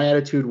because my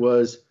attitude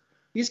was,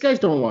 these guys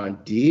don't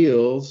want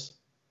deals.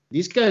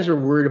 These guys are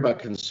worried about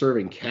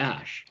conserving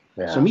cash.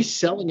 Yeah. So me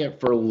selling it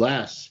for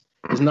less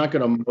is not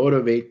going to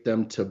motivate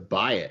them to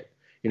buy it.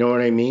 You know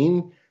what I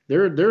mean?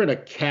 They're in a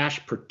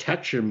cash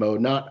protection mode,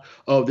 not,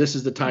 oh, this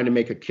is the time to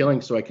make a killing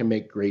so I can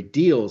make great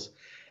deals.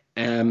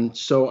 And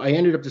so I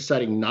ended up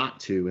deciding not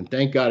to. And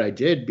thank God I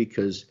did,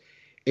 because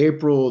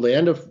April, the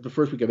end of the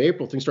first week of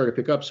April, things started to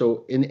pick up.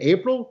 So in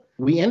April,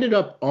 we ended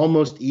up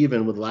almost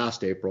even with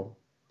last April.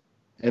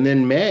 And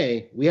then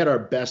May, we had our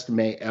best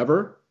May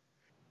ever.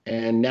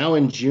 And now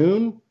in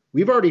June,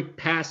 we've already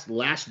passed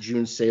last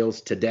June sales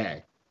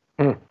today.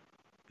 So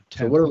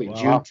what are we,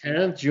 June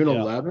 10th, June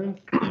 11th?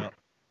 Yeah.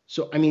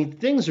 So, I mean,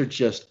 things are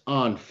just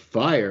on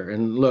fire.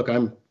 And look,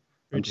 I'm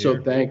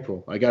so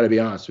thankful. I got to be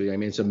honest with you. I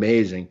mean, it's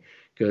amazing,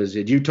 because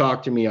if you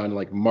talked to me on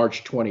like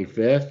March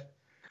 25th,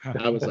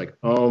 I was like,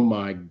 oh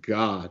my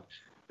God.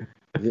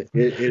 It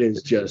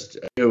is just,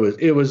 it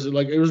was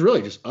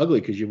really just ugly,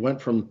 because you went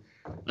from,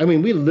 I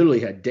mean, we literally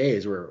had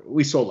days where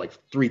we sold like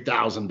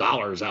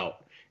 $3,000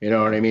 out. You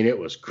know what I mean? It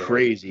was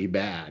crazy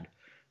bad.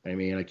 I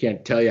mean, I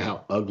can't tell you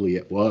how ugly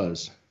it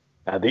was.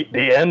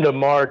 The end of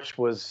March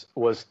was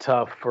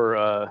tough for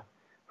a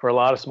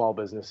lot of small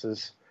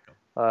businesses,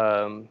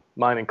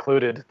 mine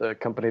included. The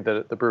company,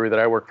 the brewery that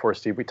I work for,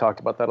 Steve, we talked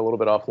about that a little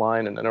bit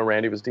offline, and I know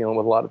Randy was dealing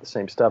with a lot of the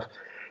same stuff.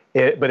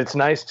 But it's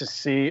nice to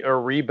see a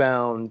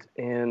rebound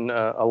in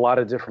a lot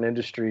of different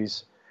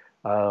industries.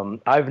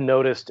 I've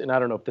noticed, and I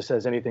don't know if this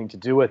has anything to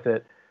do with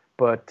it,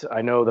 but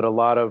I know that a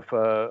lot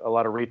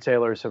of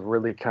retailers have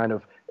really kind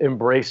of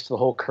embraced the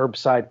whole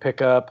curbside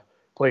pickup,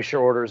 place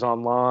your orders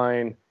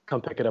online, come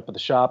pick it up at the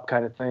shop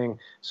kind of thing.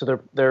 So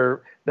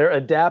they're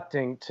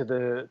adapting to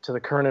the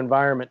current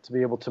environment to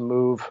be able to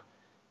move,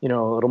 a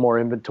little more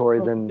inventory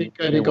than.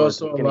 I think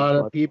also a lot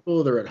of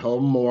people, they're at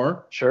home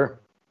more. Sure.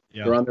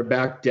 Yeah. They're on their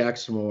back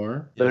decks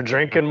more. They're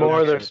drinking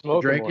more. They're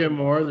smoking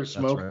more. They're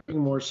smoking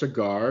more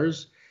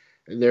cigars.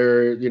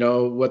 They're,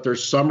 what their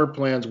summer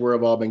plans were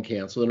have all been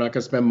canceled. They're not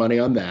going to spend money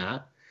on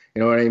that.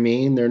 You know what I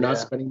mean? They're not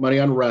spending money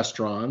on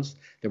restaurants.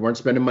 They weren't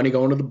spending money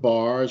going to the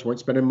bars, weren't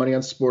spending money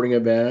on sporting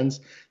events.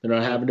 They're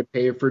not having to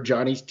pay for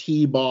Johnny's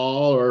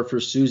T-ball or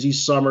for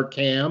Susie's summer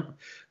camp,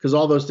 because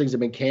all those things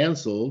have been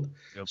canceled.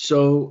 Yep.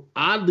 So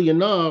oddly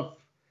enough,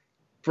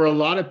 for a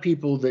lot of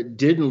people that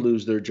didn't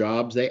lose their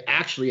jobs, they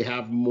actually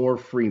have more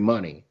free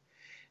money.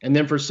 And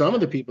then for some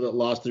of the people that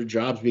lost their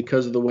jobs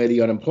because of the way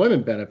the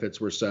unemployment benefits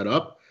were set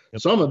up,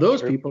 some of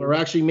those people are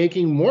actually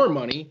making more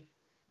money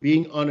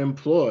being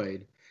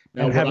unemployed.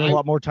 Now, and having a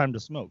lot more time to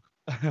smoke.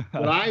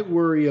 What I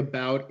worry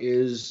about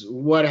is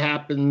what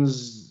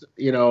happens,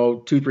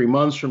 2-3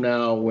 months from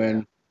now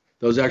when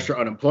those extra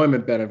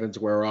unemployment benefits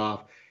wear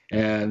off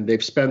and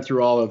they've spent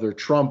through all of their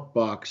Trump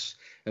bucks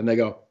and they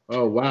go,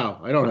 oh, wow,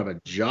 I don't have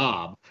a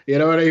job. You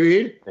know what I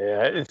mean?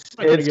 Yeah, it's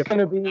going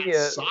to be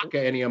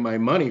Saka any of my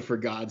money, for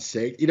God's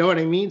sake. You know what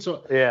I mean?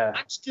 So yeah,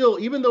 I'm still,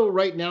 even though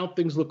right now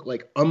things look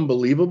like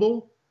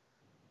unbelievable,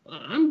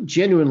 I'm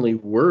genuinely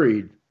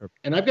worried.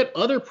 And I've got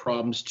other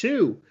problems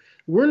too.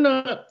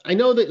 I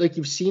know that like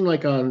you've seen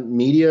like on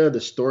media,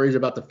 the stories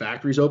about the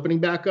factories opening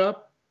back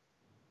up,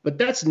 but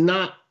that's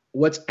not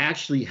what's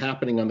actually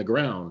happening on the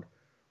ground.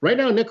 Right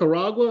now in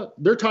Nicaragua,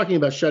 they're talking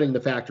about shutting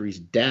the factories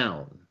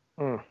down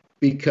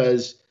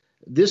because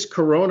this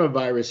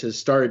coronavirus has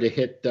started to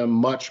hit them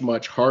much,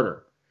 much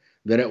harder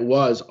than it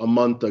was a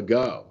month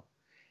ago.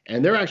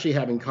 And they're actually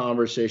having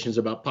conversations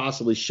about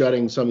possibly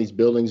shutting some of these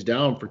buildings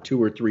down for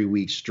 2 or 3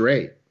 weeks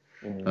straight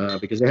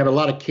because they have a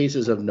lot of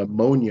cases of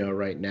pneumonia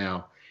right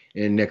now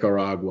in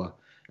Nicaragua.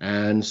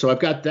 And so I've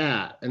got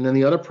that. And then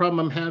the other problem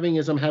I'm having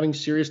is I'm having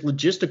serious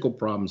logistical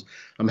problems.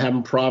 I'm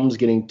having problems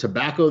getting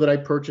tobacco that I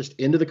purchased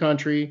into the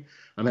country.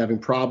 I'm having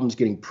problems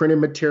getting printed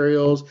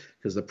materials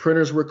because the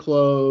printers were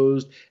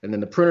closed, and then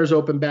the printers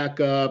opened back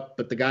up,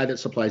 but the guy that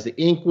supplies the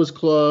ink was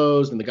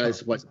closed, and the guy that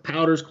supplies the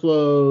powder's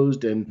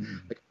closed. And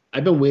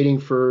I've been waiting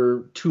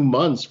for 2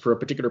 months for a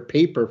particular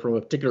paper from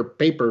a particular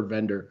paper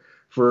vendor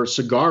for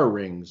cigar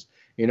rings,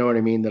 you know what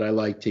I mean, that I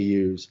like to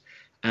use.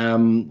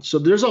 So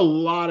there's a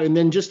lot, and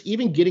then just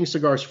even getting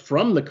cigars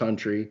from the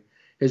country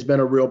has been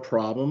a real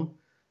problem.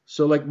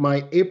 So like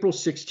my April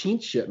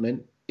 16th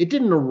shipment, it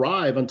didn't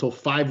arrive until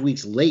 5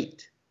 weeks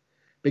late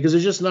because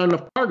there's just not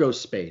enough cargo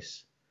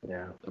space.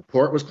 Yeah. The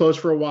port was closed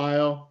for a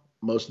while.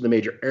 Most of the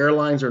major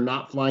airlines are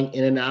not flying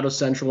in and out of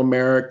Central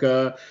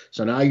America.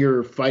 So now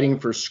you're fighting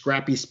for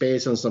scrappy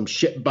space on some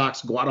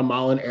shitbox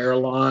Guatemalan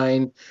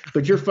airline,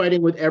 but you're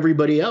fighting with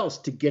everybody else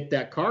to get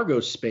that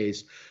cargo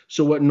space.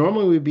 So what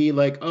normally would be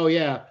like, oh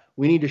yeah,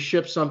 we need to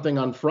ship something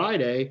on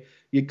Friday,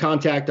 you'd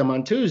contact them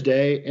on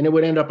Tuesday, and it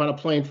would end up on a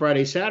plane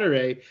Friday,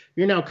 Saturday.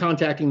 You're now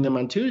contacting them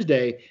on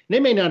Tuesday, and they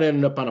may not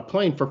end up on a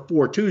plane for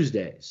 4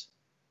 Tuesdays.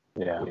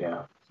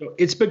 Yeah. So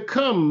it's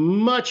become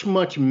much,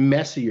 much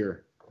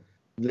messier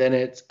than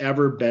it's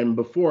ever been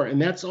before. And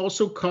that's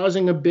also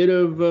causing a bit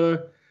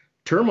of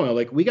turmoil.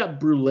 Like we got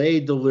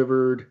Brûlée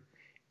delivered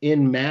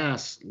in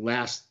mass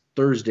last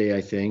Thursday,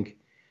 I think.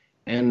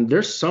 And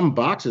there's some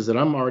boxes that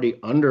I'm already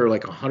under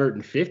like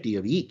 150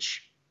 of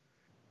each,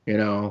 you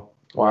know.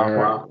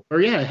 Wow. Or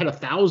yeah, I had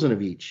 1,000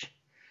 of each.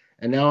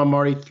 And now I'm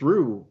already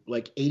through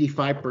like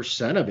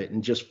 85% of it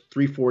in just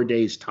 3-4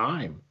 days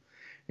time,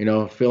 you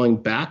know, filling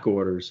back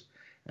orders.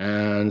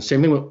 And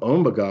same thing with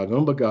Ombagog.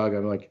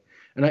 I'm like,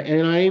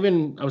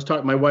 I was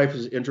talking, my wife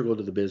is integral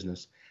to the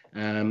business.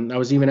 I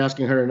was even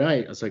asking her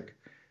tonight, I was like,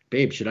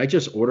 babe, should I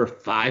just order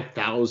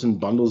 5,000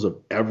 bundles of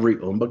every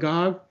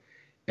Ombagog?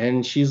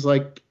 And she's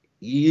like,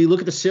 you look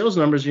at the sales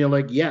numbers and you're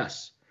like,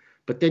 yes.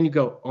 But then you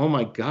go, oh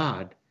my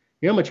God,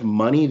 you know how much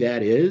money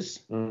that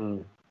is?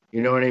 Mm.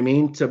 You know what I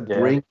mean? To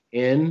bring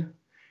in,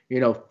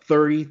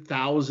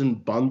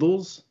 30,000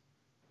 bundles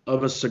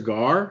of a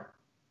cigar.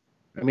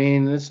 I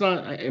mean, it's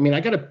not, I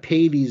got to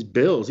pay these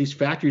bills. These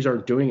factories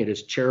aren't doing it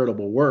as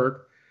charitable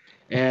work.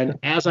 And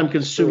as I'm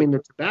consuming the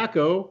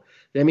tobacco,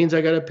 that means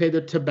I got to pay the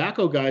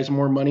tobacco guys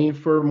more money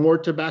for more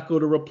tobacco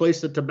to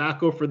replace the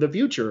tobacco for the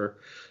future.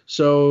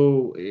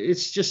 So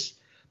it's just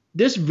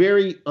this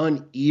very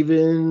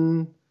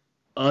uneven,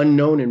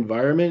 unknown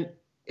environment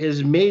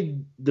has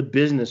made the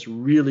business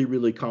really,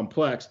 really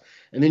complex.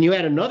 And then you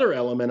add another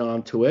element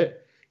onto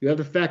it. You have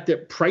the fact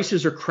that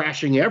prices are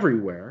crashing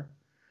everywhere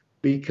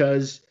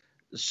because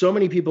so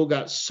many people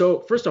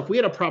first off, we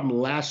had a problem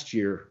last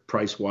year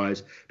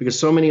price-wise because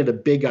so many of the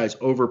big guys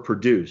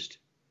overproduced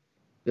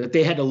that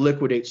they had to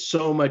liquidate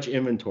so much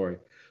inventory.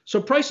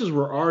 So prices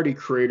were already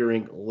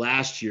cratering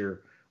last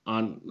year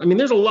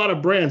there's a lot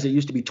of brands that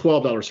used to be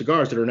 $12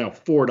 cigars that are now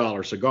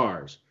 $4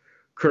 cigars,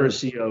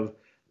 courtesy of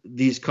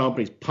these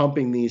companies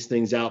pumping these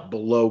things out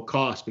below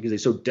cost because they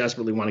so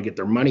desperately want to get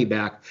their money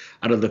back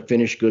out of the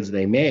finished goods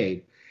they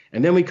made.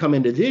 And then we come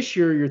into this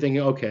year, you're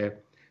thinking, okay,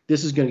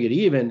 this is going to get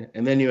even,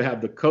 and then you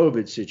have the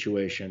COVID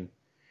situation,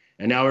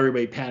 and now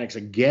everybody panics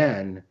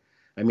again.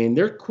 I mean,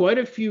 there are quite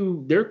a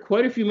few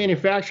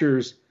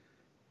manufacturers.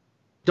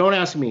 Don't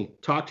ask me.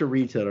 Talk to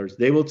retailers.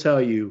 They will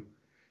tell you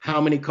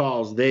how many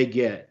calls they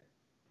get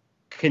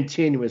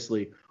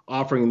continuously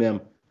offering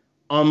them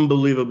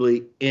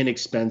unbelievably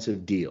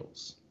inexpensive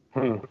deals.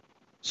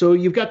 So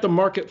you've got the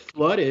market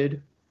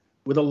flooded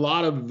with a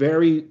lot of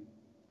very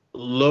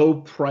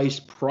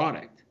low-priced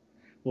product.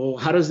 Well,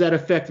 how does that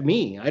affect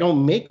me? I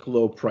don't make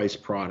low-price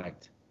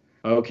product,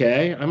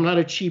 okay? I'm not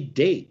a cheap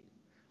date.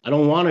 I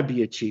don't want to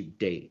be a cheap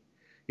date.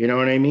 You know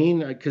what I mean?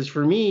 Because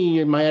for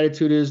me, my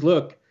attitude is,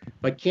 look,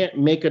 if I can't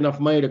make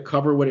enough money to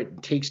cover what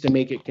it takes to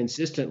make it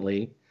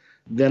consistently,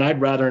 then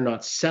I'd rather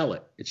not sell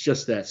it. It's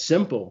just that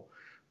simple.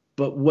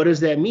 But what does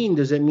that mean?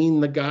 Does it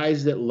mean the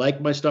guys that like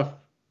my stuff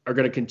are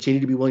going to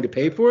continue to be willing to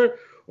pay for it?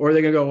 Or are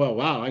they going to go, well,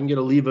 wow, I can get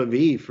a Leva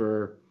V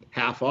for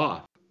half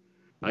off.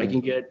 I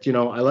can get,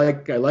 I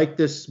like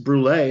this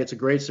Brûlée. It's a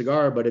great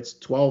cigar, but it's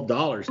 $12,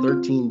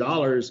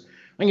 $13.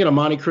 I can get a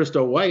Monte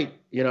Cristo White,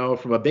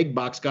 from a big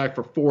box guy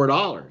for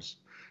 $4.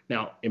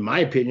 Now, in my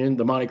opinion,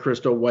 the Monte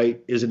Cristo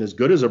White isn't as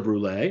good as a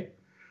Brûlée,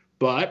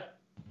 but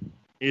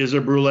is a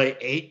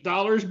Brûlée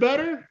 $8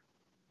 better?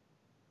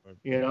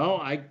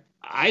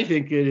 I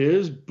think it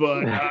is,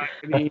 but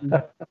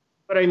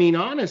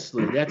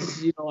honestly,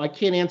 that's, I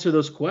can't answer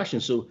those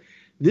questions. So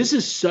this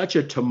is such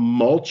a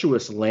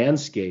tumultuous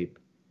landscape.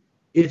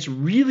 It's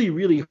really,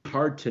 really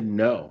hard to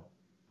know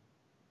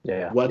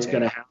what's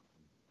going to happen.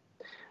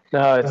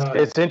 No,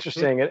 it's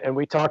interesting, and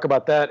we talk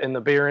about that in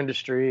the beer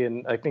industry,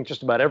 and I think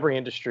just about every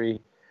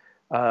industry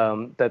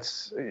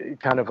that's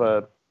kind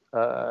of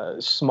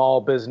a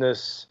small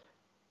business,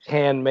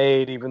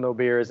 handmade, even though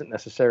beer isn't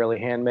necessarily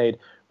handmade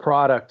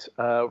product.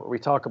 We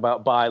talk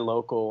about buy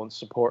local and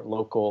support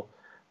local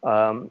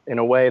in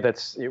a way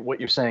that's what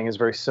you're saying is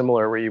very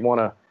similar, where you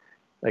want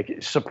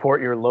to support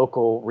your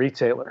local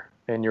retailer.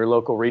 And your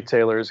local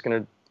retailer is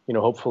going to,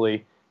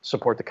 hopefully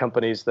support the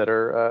companies that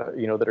are,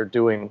 that are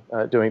doing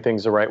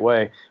things the right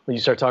way. When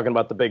you start talking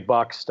about the big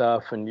box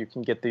stuff, and you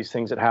can get these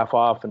things at half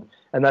off,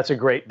 and that's a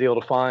great deal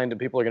to find, and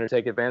people are going to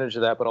take advantage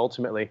of that. But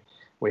ultimately,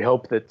 we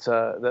hope that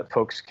that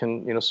folks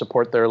can,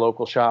 support their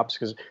local shops,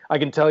 because I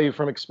can tell you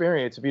from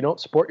experience, if you don't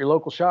support your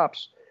local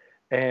shops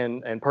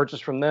and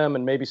purchase from them,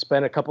 and maybe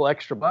spend a couple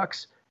extra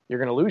bucks, you're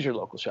going to lose your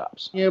local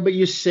shops. Yeah, but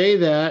you say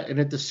that, and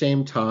at the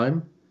same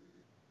time,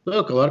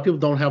 look, a lot of people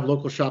don't have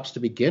local shops to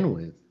begin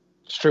with.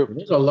 It's true.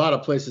 There's a lot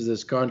of places in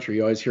this country,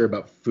 you always hear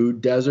about food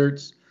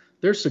deserts.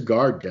 They're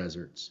cigar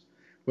deserts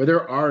where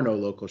there are no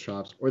local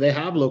shops, or they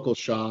have local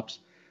shops,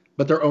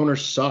 but their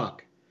owners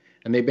suck.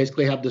 And they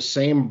basically have the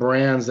same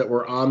brands that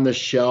were on the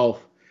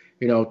shelf,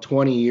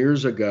 20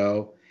 years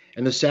ago.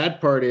 And the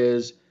sad part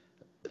is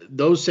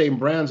those same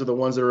brands are the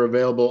ones that are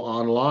available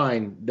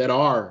online that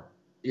are,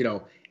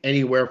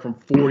 anywhere from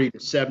 40 to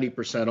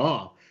 70%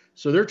 off.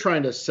 So they're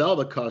trying to sell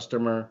the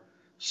customer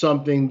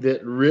something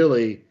that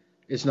really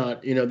is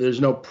not, there's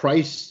no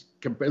price.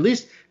 At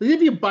least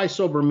if you buy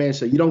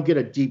Sobremesa, you don't get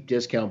a deep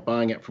discount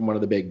buying it from one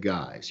of the big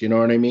guys. You know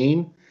what I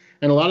mean?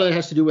 And a lot of that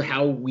has to do with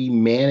how we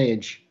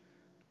manage.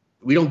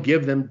 We don't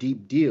give them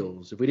deep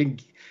deals.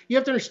 You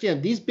have to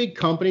understand, these big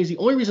companies, the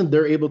only reason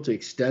they're able to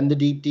extend the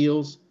deep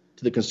deals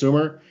to the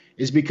consumer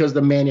is because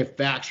the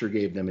manufacturer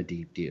gave them a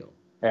deep deal.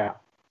 Yeah.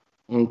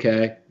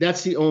 Okay.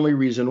 That's the only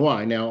reason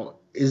why. Now,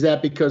 is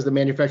that because the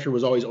manufacturer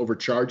was always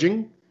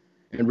overcharging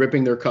and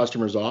ripping their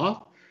customers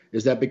off?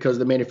 Is that because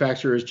the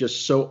manufacturer is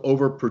just so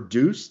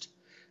overproduced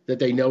that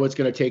they know it's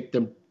going to take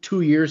them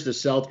 2 years to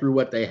sell through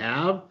what they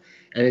have?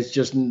 And it's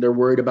just, they're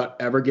worried about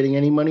ever getting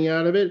any money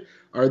out of it?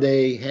 Are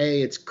they,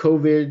 hey, it's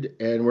COVID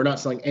and we're not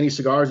selling any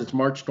cigars, it's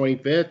March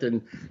 25th,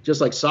 and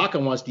just like Saka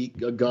wants to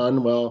eat a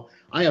gun, well,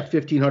 I have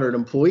 1,500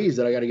 employees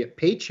that I got to get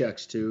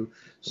paychecks to.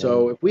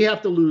 So if we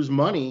have to lose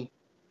money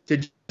to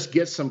just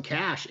get some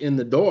cash in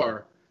the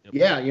door,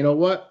 yeah, you know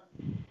what?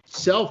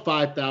 Sell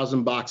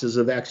 5,000 boxes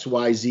of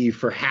XYZ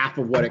for half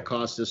of what it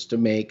costs us to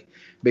make,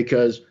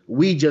 because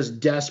we just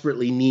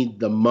desperately need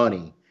the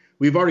money.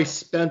 We've already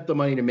spent the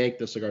money to make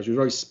the cigars. We've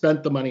already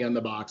spent the money on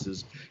the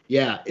boxes.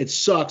 Yeah, it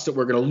sucks that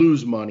we're going to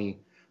lose money,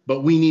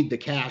 but we need the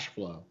cash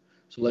flow.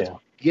 So let's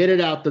get it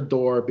out the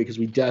door because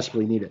we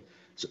desperately need it.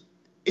 So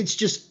it's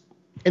just,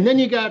 and then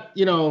you got,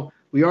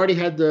 we already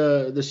had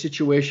the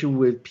situation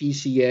with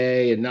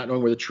PCA and not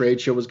knowing where the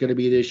trade show was going to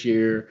be this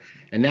year.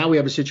 And now we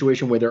have a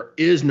situation where there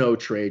is no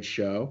trade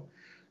show,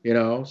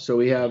 so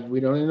we don't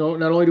know,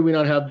 not only do we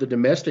not have the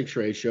domestic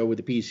trade show with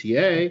the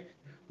PCA,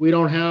 we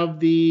don't have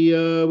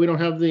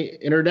the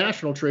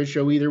international trade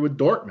show either with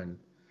Dortmund,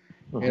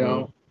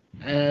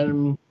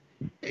 and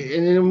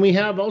we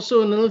have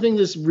also another thing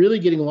that's really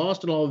getting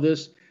lost in all of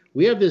this.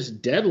 We have this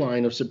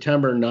deadline of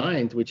September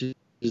 9th, which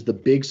is the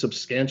big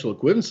substantial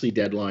equivalency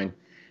deadline,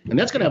 and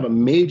that's going to have a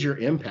major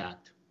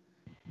impact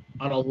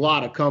on a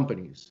lot of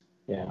companies.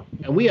 Yeah.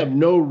 And we have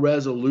no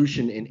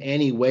resolution in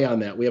any way on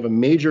that. We have a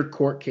major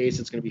court case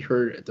that's going to be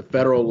heard at the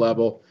federal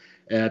level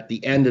at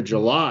the end of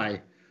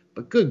July.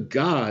 But good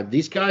God,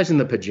 these guys in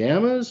the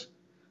pajamas,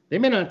 they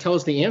may not tell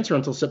us the answer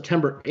until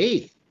September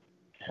 8th.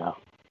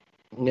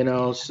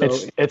 Yeah.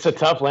 So it's a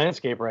tough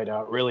landscape right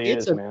now. It really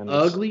is, man.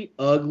 It's an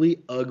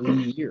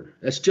ugly year.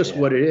 That's just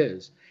what it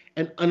is.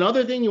 And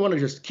another thing you want to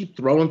just keep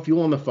throwing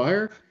fuel on the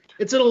fire,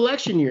 it's an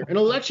election year. And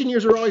election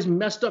years are always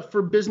messed up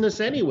for business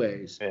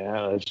anyways.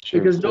 Yeah, that's true.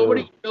 Because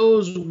nobody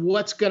knows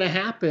what's going to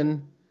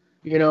happen.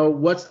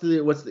 What's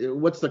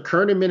the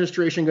current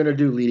administration going to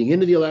do leading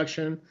into the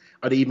election?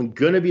 Are they even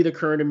going to be the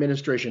current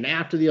administration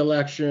after the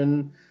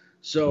election?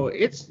 So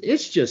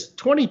it's just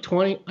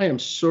 2020. I am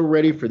so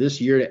ready for this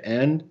year to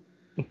end.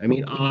 I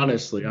mean,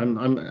 honestly,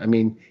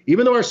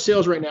 even though our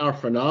sales right now are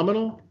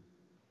phenomenal,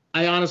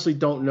 I honestly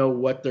don't know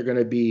what they're going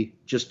to be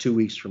just 2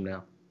 weeks from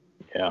now.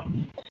 Yeah.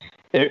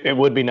 It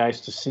would be nice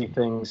to see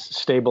things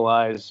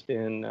stabilize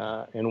in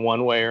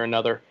one way or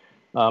another.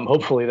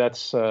 Hopefully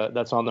that's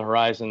on the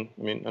horizon.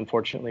 I mean,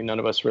 unfortunately, none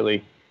of us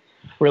really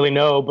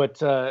know.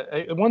 But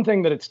one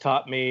thing that it's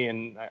taught me,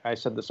 and I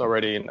said this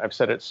already, and I've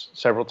said it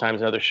several times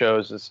in other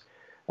shows, is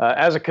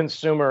as a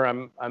consumer,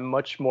 I'm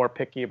much more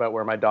picky about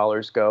where my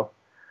dollars go.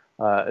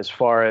 As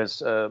far as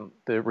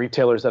the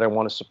retailers that I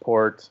want to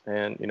support,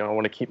 and I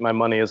want to keep my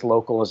money as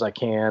local as I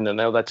can. And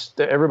that's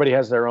everybody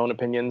has their own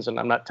opinions, and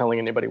I'm not telling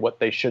anybody what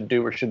they should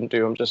do or shouldn't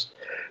do. I'm just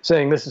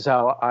saying this is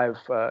how I've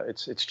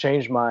it's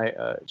changed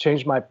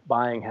my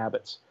buying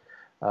habits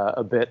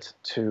a bit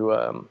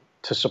to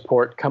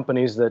support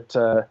companies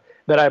that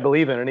I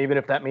believe in, and even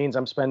if that means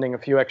I'm spending a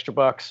few extra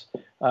bucks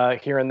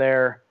here and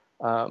there,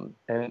 and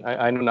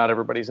I know not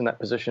everybody's in that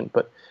position,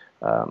 but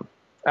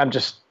I'm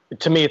just.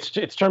 To me, it's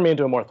turned me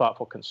into a more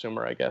thoughtful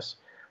consumer, I guess.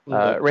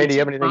 Randy, you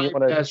have anything you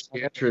want to? Best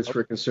answer is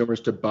for consumers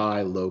to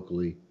buy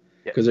locally,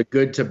 because a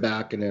good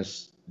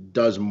tobacconist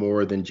does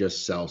more than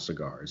just sell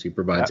cigars. He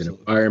provides an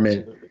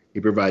environment. He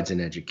provides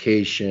an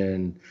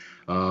education.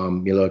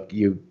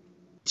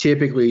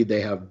 Typically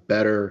they have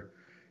better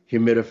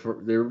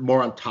humidifier. They're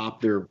more on top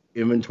of their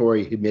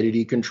inventory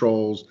humidity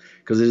controls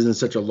because it isn't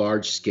such a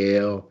large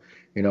scale.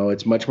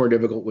 It's much more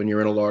difficult when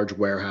you're in a large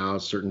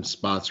warehouse. Certain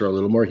spots are a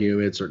little more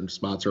humid. Certain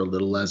spots are a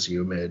little less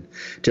humid.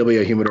 Typically,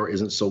 a humidor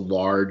isn't so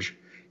large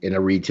in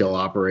a retail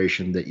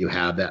operation that you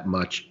have that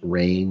much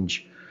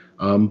range.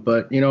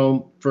 But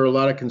for a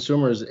lot of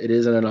consumers, it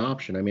isn't an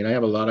option. I mean, I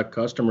have a lot of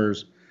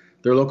customers.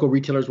 Their local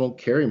retailers won't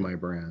carry my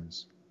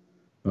brands.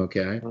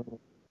 Okay,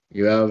 they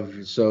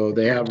have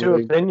too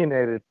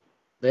opinionated.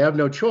 They have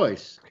no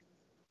choice.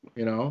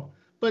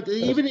 But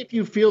even if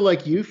you feel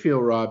like you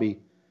feel, Robby,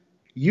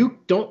 you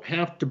don't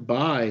have to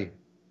buy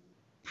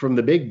from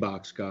the big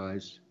box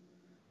guys.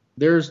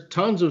 There's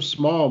tons of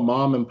small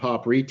mom and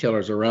pop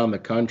retailers around the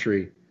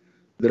country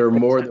that are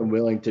more than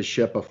willing to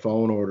ship a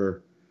phone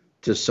order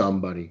to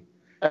somebody.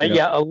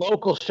 Yeah, a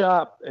local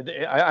shop.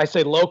 I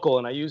say local,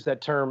 and I use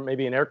that term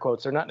maybe in air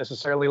quotes. They're not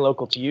necessarily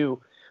local to you,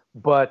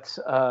 but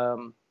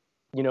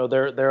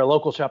they're a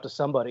local shop to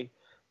somebody,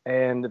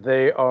 and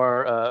they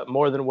are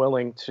more than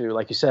willing to,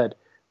 like you said,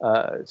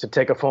 to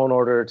take a phone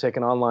order, take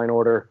an online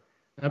order.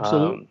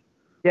 Absolutely.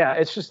 Yeah,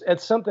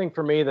 it's something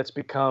for me that's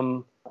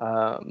become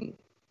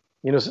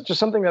just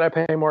something that I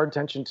pay more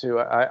attention to.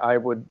 I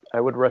would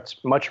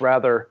much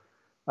rather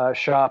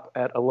shop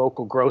at a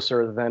local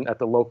grocer than at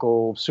the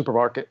local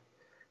supermarket,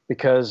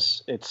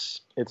 because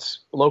it's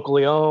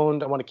locally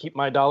owned. I want to keep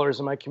my dollars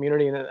in my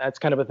community, and that's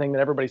kind of a thing that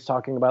everybody's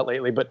talking about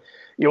lately. But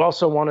you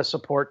also want to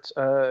support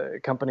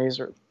companies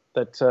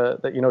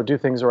that do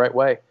things the right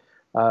way.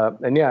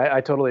 And yeah,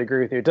 I totally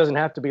agree with you. It doesn't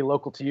have to be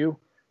local to you.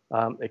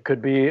 It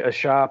could be a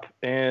shop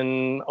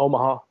in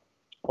Omaha,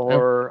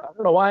 or I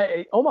don't know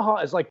why Omaha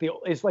is like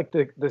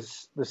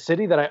the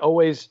city that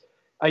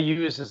I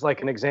use as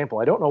like an example.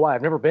 I don't know why.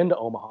 I've never been to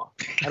Omaha.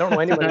 I don't know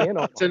anybody in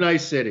Omaha. It's a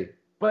nice city.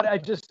 But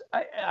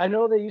I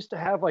know they used to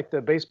have like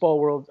the baseball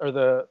world, or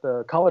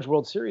the college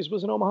World Series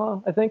was in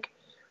Omaha, I think.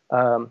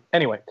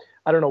 Anyway,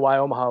 I don't know why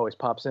Omaha always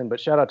pops in, but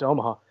shout out to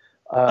Omaha.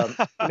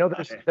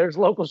 There's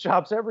local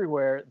shops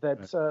everywhere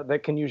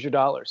that can use your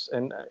dollars,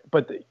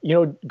 but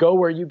go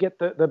where you get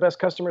the best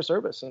customer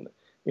service. And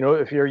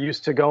if you're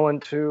used to going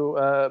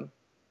to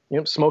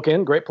Smoke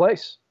Inn, great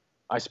place.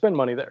 I spend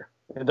money there.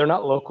 They're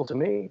not local to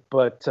me,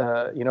 but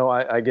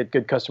I get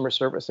good customer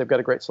service. They've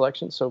got a great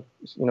selection, so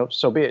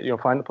so be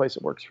it. Find the place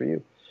that works for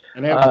you.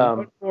 And I have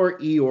one more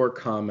Eeyore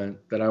comment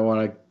that I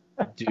want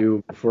to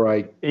do before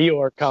I.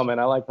 Eeyore comment,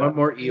 I like that. One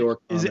more Eeyore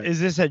comment.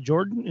 Is this at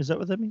Jordan? Is that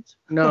what that means?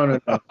 No.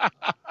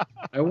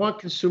 I want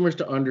consumers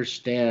to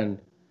understand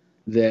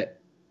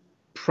that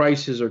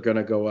prices are going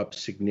to go up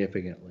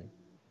significantly.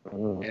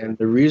 And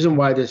the reason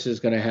why this is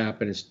going to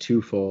happen is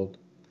twofold.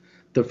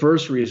 The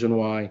first reason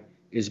why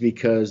is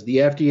because the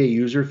FDA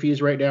user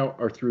fees right now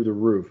are through the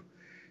roof.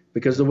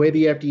 Because the way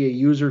the FDA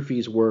user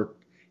fees work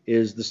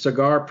is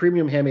the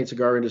premium handmade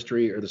cigar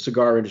industry, or the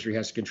cigar industry,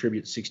 has to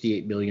contribute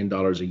 $68 million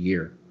a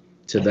year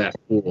to that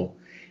pool.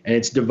 And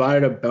it's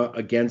divided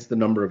against the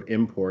number of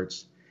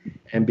imports.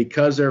 And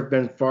because there have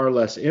been far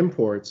less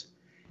imports,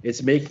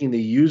 it's making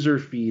the user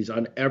fees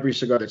on every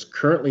cigar that's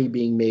currently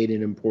being made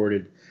and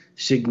imported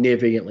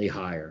significantly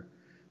higher.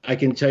 I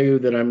can tell you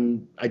that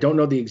I don't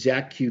know the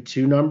exact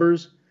Q2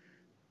 numbers,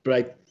 but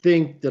I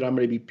think that I'm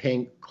going to be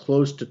paying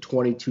close to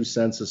 22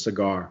 cents a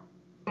cigar.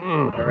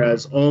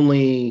 Whereas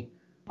only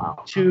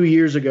 2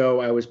 years ago,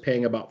 I was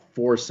paying about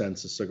 4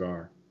 cents a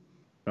cigar.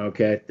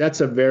 Okay,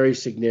 that's a very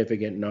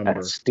significant number.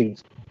 That's steep.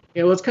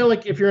 It's kind of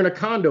like if you're in a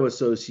condo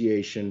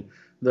association,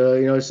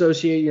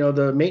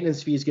 the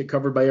maintenance fees get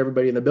covered by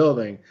everybody in the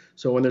building.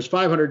 So when there's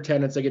 500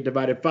 tenants, they get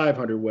divided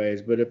 500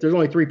 ways. But if there's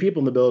only 3 people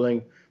in the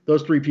building,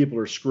 those 3 people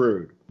are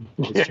screwed.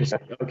 It's just,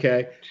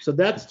 okay. So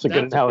that's a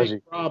big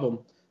problem.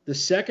 The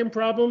second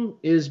problem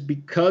is,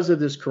 because of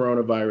this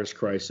coronavirus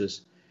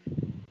crisis,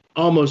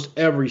 almost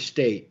every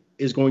state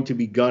is going to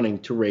be gunning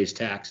to raise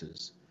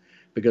taxes,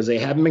 because they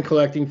haven't been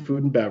collecting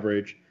food and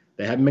beverage.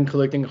 They haven't been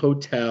collecting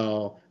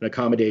hotel and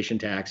accommodation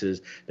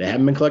taxes. They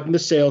haven't been collecting the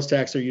sales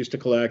tax they're used to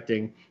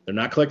collecting. They're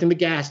not collecting the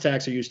gas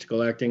tax they're used to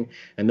collecting.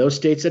 And those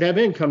states that have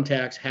income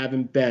tax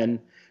haven't been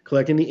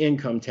collecting the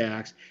income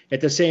tax. At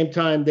the same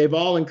time, they've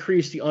all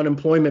increased the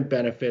unemployment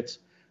benefits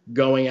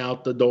going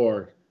out the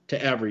door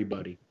to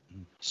everybody.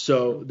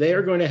 So they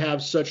are going to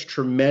have such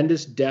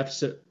tremendous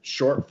deficit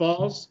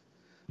shortfalls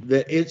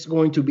that it's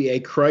going to be a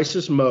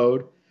crisis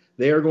mode.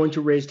 They are going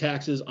to raise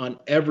taxes on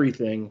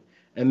everything.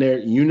 And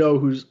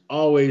who's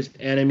always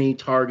enemy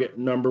target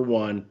number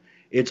one.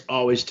 It's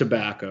always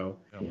tobacco.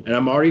 And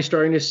I'm already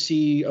starting to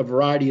see a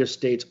variety of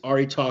states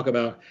already talk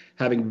about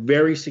having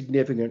very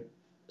significant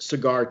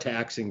cigar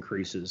tax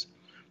increases.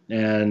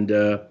 And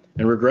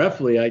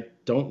regretfully, I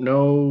don't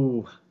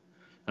know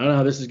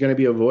how this is going to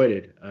be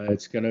avoided.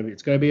 It's going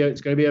to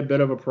be a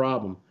bit of a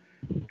problem,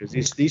 because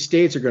these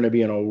states are going to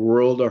be in a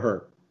world of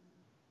hurt.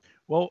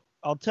 Well,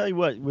 I'll tell you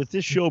what, with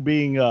this show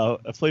being a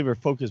flavor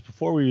focus,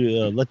 before we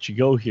let you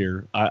go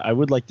here, I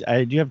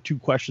do have 2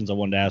 questions I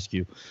wanted to ask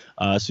you.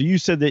 So you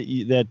said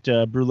that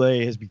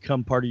Brûlée has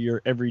become part of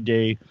your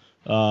everyday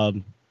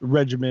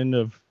regimen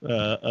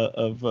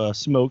of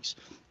smokes.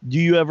 Do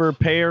you ever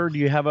pair? Do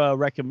you have a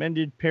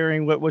recommended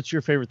pairing? What's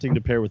your favorite thing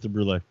to pair with the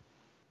Brûlée?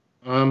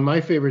 My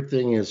favorite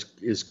thing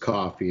is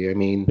coffee. I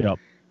mean, yep.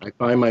 I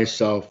find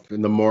myself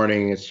in the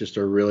morning, it's just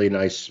a really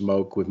nice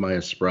smoke with my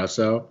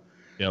espresso.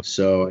 Yep.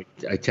 So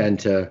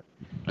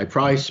I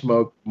probably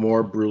smoke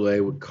more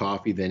Brûlée with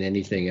coffee than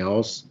anything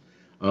else.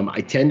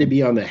 I tend to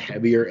be on the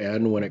heavier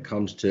end when it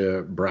comes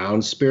to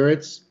brown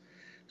spirits.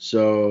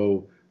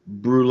 So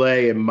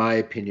Brûlée, in my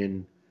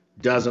opinion,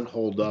 doesn't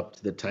hold up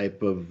to the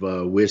type of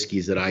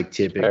whiskeys that I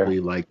typically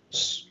like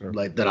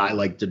that I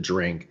like to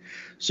drink.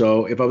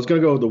 So if I was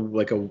going to go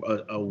with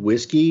a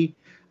whiskey,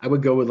 I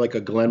would go with like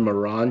a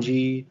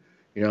Glenmorangie,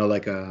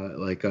 like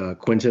a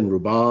Quinton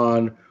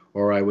Ruban,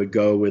 or I would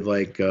go with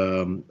like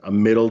a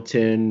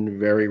Middleton,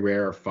 very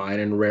rare, fine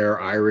and rare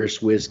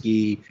Irish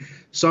whiskey,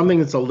 something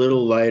that's a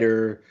little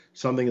lighter,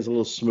 something that's a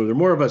little smoother,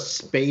 more of a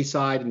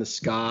Speyside in the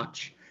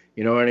Scotch.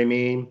 You know what I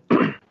mean?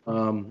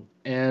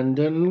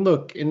 And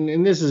look,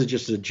 and this is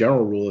just a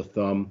general rule of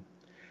thumb.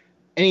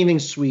 Anything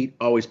sweet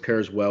always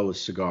pairs well with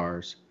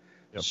cigars.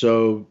 Yep.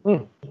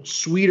 So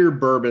sweeter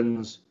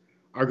bourbons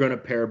are going to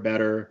pair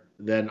better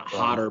than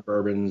hotter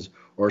bourbons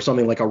or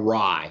something like a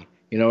rye.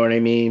 You know what I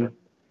mean?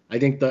 I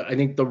think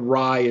the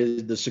rye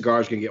is the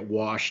cigar's going to get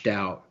washed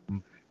out.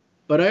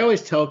 But I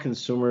always tell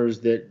consumers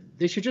that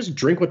they should just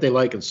drink what they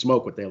like and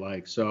smoke what they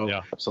like. So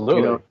Yeah,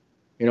 absolutely.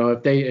 You know,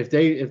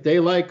 if they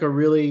like a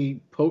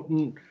really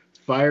potent,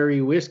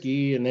 fiery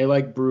whiskey and they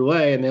like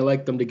Brûlée and they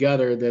like them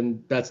together,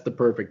 then that's the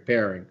perfect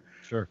pairing.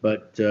 sure.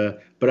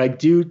 But I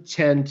do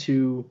tend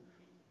to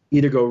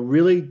either go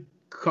really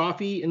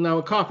coffee, and now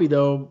with coffee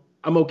though,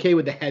 I'm okay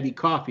with the heavy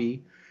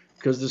coffee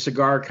because the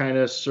cigar kind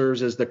of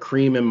serves as the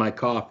cream in my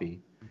coffee.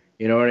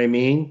 You know what I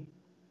mean?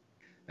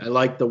 I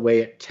like the way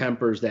it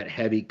tempers that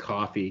heavy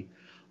coffee.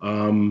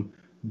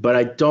 But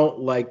I don't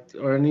like,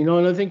 or you know,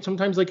 and I think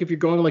sometimes like if you're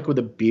going like with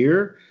a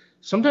beer,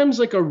 sometimes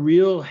like a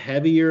real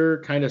heavier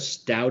kind of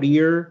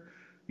stoutier,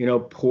 you know,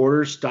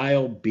 porter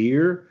style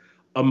beer,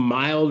 a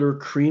milder,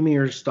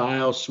 creamier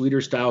style,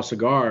 sweeter style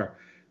cigar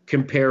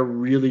can pair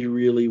really,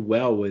 really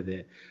well with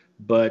it.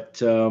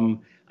 But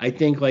I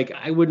think like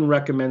I wouldn't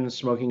recommend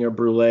smoking a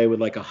Brûlée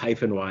with like a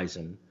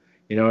Hefeweizen.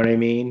 You know what I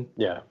mean?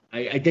 Yeah.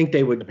 I think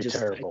they would That'd be just,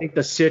 terrible. I think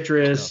the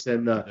citrus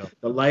and the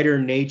lighter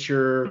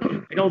nature,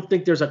 I don't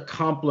think there's a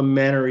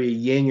complementary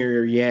yin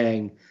or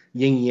yang,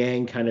 yin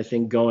yang kind of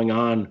thing going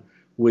on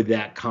with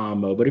that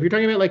combo. But if you're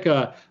talking about like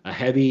a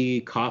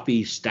heavy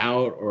coffee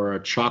stout or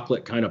a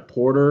chocolate kind of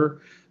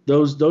porter,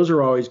 those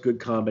are always good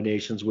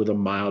combinations with a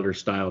milder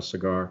style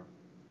cigar.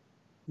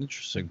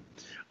 Interesting.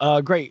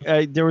 Great.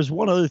 There was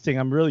one other thing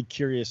I'm really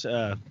curious.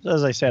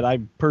 As I said, I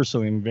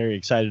personally am very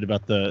excited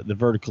about the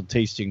vertical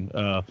tasting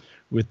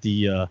with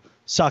the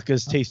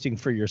Saka's tasting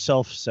for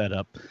yourself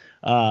setup.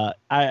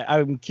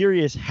 I'm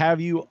curious, have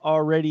you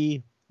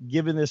already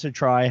given this a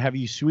try? Have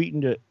you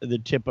sweetened the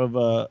tip of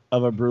a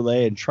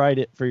Brûlée and tried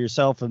it for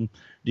yourself? And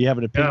do you have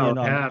an opinion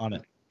on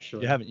it?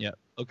 Actually. You haven't yet.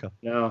 Okay.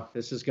 No,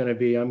 this is going to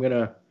be, I'm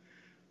gonna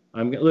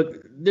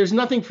look, there's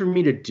nothing for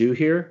me to do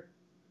here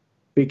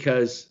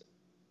because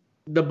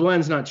the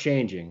blend's not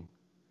changing.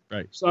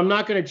 Right. So I'm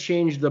not going to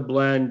change the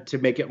blend to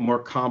make it more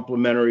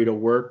complementary to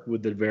work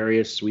with the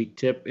various sweet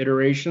tip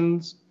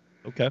iterations.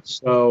 Okay.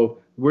 So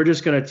we're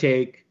just going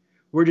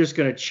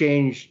to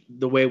change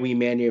the way we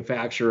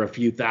manufacture a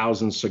few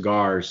thousand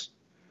cigars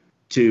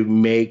to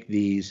make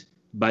these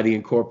by the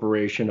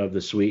incorporation of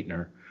the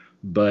sweetener.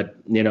 But,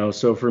 you know,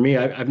 so for me,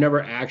 I've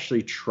never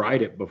actually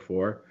tried it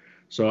before.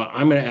 So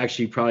I'm going to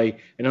actually probably,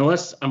 and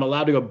unless I'm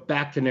allowed to go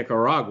back to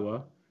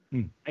Nicaragua,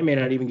 I may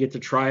not even get to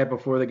try it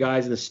before the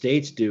guys in the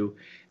States do.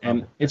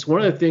 And it's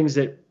one of the things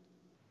that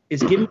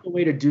is giving me a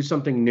way to do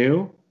something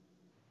new.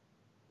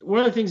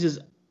 One of the things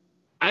is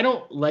I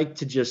don't like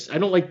to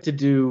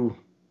do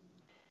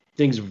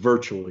things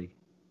virtually.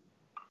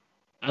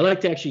 I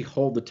like to actually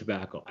hold the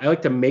tobacco. I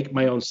like to make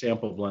my own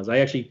sample blends. I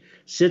actually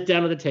sit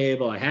down at the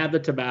table. I have the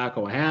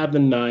tobacco. I have the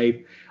knife.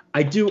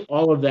 I do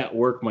all of that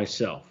work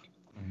myself.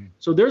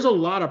 So there's a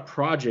lot of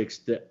projects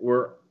that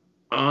were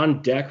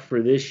on deck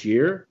for this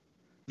year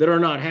that are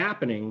not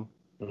happening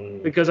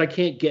because I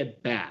can't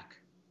get back.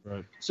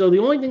 Right. So the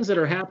only things that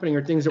are happening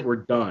are things that were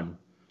done.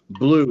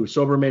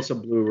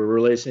 Sobremesa Blue. We're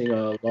releasing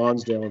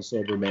Lonsdale and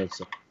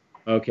Sobremesa.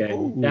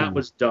 Okay, that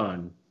was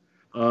done.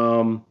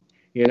 You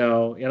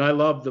know, and I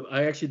love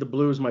the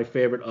blue is my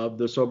favorite of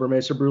the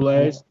Sobremesa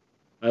Brûlées.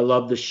 I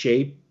love the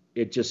shape.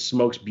 It just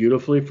smokes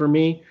beautifully for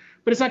me.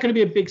 But it's not going to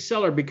be a big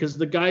seller because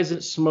the guys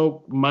that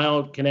smoke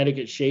mild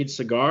Connecticut shade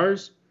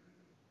cigars,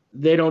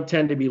 they don't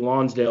tend to be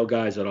Lonsdale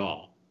guys at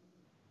all.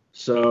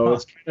 So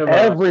it's kind of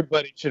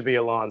everybody should be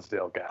a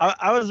Lonsdale guy.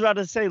 I was about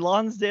to say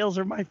Lonsdales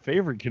are my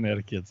favorite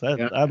Connecticut's.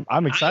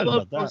 I'm excited I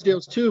love about that.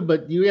 Lonsdales too,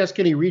 but you ask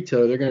any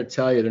retailer, they're going to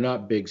tell you they're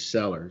not big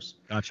sellers.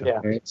 Gotcha. Yeah.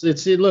 It's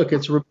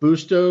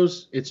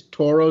Robustos, it's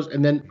Toros,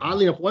 and then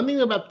oddly enough, one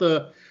thing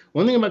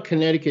about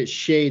Connecticut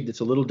shade that's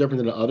a little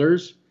different than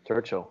others.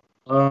 Churchill.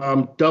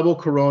 Double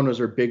Coronas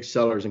are big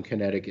sellers in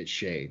Connecticut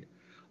shade.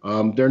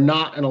 They're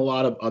not in a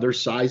lot of other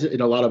sizes, in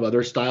a lot of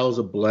other styles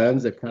of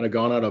blends. They've kind of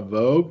gone out of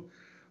vogue.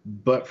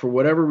 But for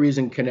whatever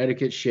reason,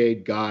 Connecticut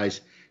shade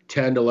guys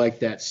tend to like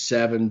that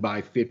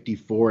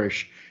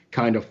 7x54-ish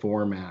kind of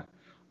format.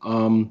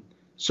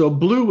 So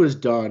blue was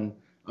done.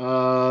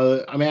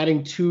 I'm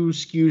adding 2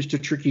 SKUs to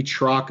Tricky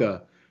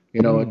Traca,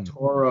 you know, a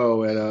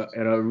Toro and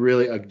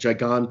a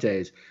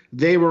Gigantes.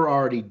 They were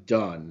already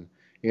done.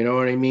 You know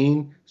what I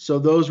mean? So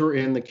those were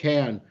in the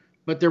can.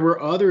 But there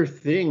were other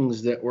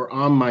things that were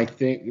on my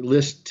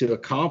list to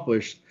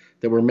accomplish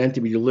that were meant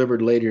to be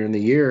delivered later in the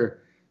year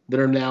that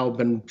are now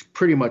been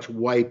pretty much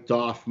wiped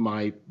off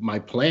my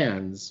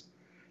plans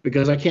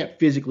because I can't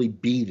physically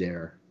be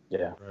there.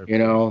 Yeah. You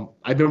know,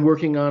 I've been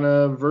working on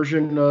a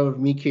version of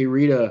Mi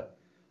Querida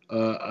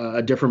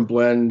a different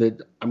blend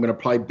that I'm going to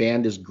probably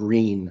band as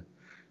green,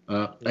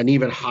 an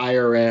even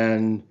higher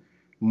end,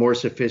 more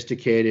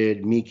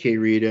sophisticated Mi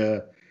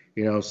Rita,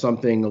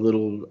 something a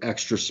little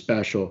extra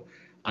special.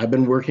 I've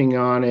been working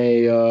on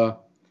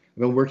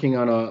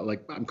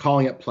like, I'm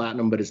calling it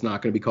platinum, but it's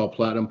not going to be called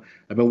platinum.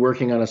 I've been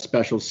working on a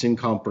special Sin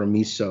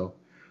Compromiso,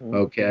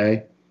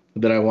 okay,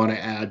 that I want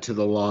to add to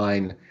the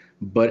line.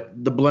 But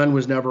the blend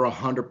was never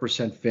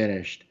 100%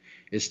 finished.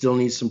 It still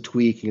needs some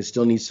tweaking. It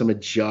still needs some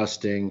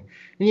adjusting.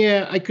 And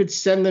yeah, I could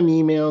send them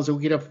emails and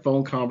we could have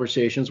phone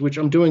conversations, which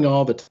I'm doing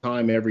all the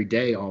time, every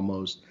day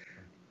almost.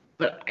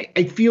 But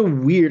I feel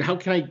weird. How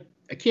can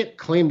I can't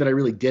claim that I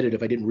really did it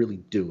if I didn't really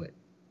do it.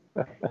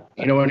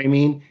 You know what I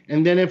mean?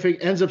 And then if it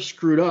ends up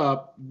screwed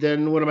up,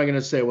 then what am I going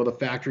to say? Well, the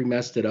factory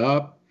messed it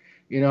up.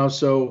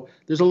 So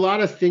there's a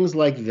lot of things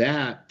like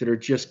that are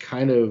just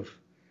kind of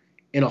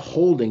in a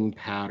holding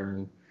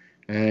pattern.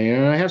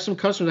 And I have some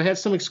customers. I had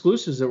some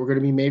exclusives that were going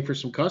to be made for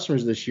some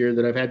customers this year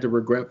that I've had to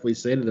regretfully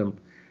say to them,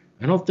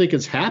 I don't think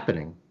it's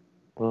happening.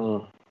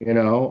 Because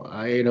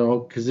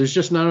there's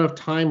just not enough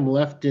time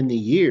left in the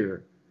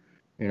year.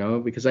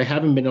 Because I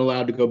haven't been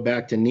allowed to go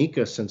back to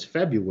Nika since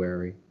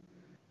February.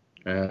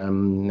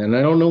 And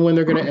I don't know when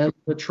they're going to end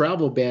the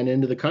travel ban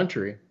into the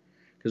country.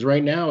 Because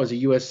right now, as a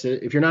U.S.,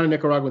 if you're not a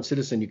Nicaraguan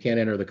citizen, you can't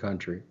enter the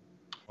country.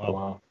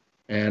 Wow.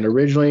 And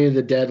originally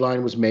the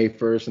deadline was May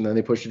 1st, and then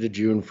they pushed it to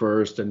June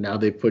 1st, and now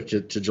they pushed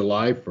it to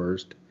July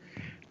 1st.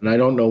 And I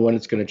don't know when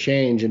it's going to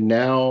change. And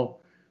now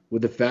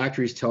with the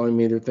factories telling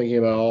me they're thinking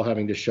about all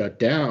having to shut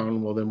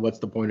down, well, then what's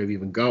the point of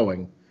even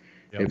going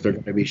if they're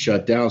going to be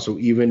shut down? So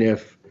even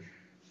if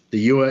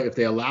if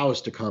they allow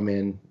us to come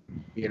in,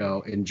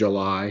 in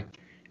July,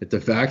 if the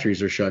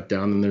factories are shut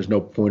down, then there's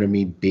no point of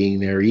me being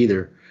there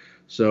either.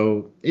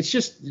 So it's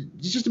just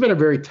been a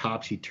very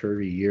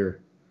topsy-turvy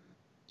year.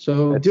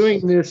 So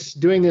doing this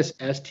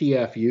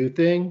STFU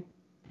thing,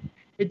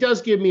 it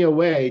does give me a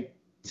way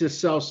to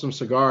sell some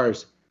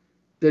cigars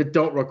that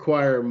don't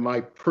require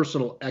my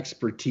personal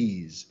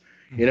expertise.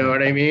 You know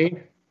what I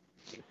mean?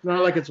 It's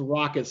not like it's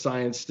rocket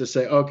science to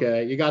say,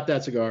 okay, you got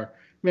that cigar,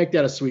 make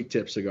that a sweet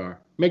tip cigar.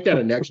 Make that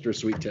an extra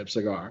sweet tip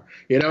cigar.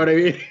 You know what I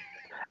mean?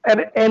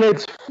 And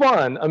it's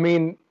fun. I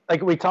mean,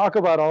 like, we talk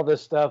about all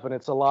this stuff, and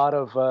it's a lot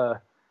of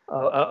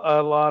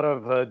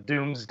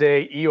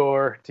doomsday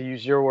Eeyore, to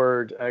use your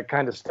word,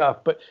 kind of stuff.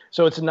 But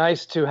so it's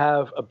nice to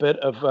have a bit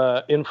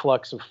of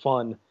influx of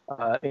fun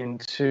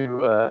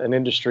into an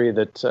industry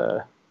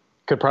that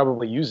could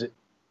probably use it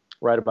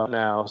right about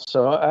now.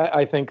 So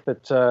I think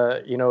that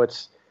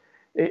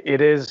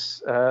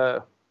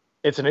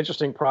it's an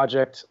interesting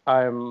project.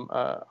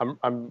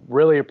 I'm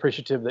really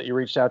appreciative that you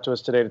reached out to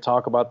us today to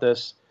talk about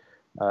this.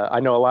 I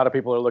know a lot of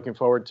people are looking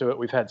forward to it.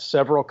 We've had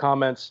several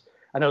comments.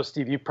 I know,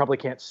 Steve, you probably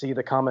can't see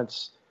the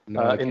comments in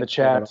the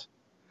chat.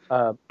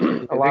 A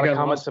lot of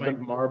comments have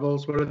been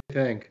marbles. What do they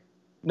think?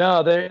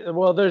 No,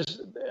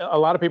 there's a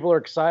lot of people are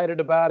excited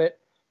about it.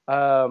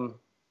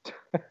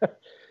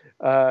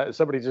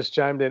 Somebody just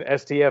chimed in,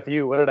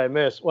 STFU. What did I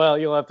miss? Well,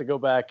 you'll have to go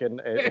back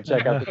and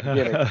check out the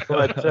beginning.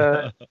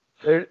 But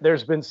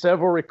there's been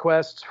several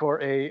requests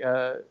for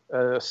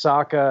a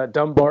Saka,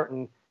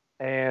 Dumbarton,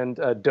 and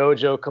a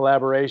Dojo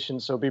collaboration,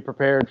 so be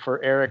prepared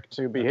for Eric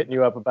to be hitting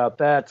you up about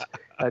that.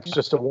 That's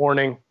just a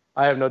warning.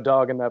 I have no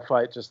dog in that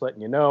fight, just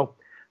letting you know.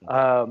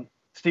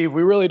 Steve,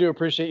 we really do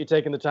appreciate you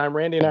taking the time.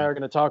 Randy and I are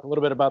going to talk a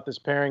little bit about this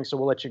pairing, so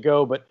we'll let you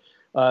go. But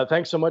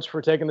thanks so much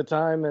for taking the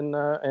time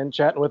and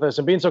chatting with us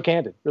and being so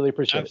candid. Really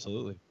appreciate it.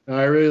 Absolutely.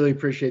 I really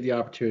appreciate the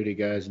opportunity,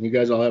 guys. And you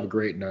guys all have a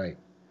great night.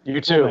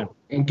 You too.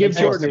 And give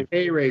Jordan a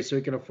pay raise so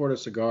he can afford a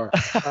cigar.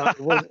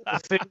 We'll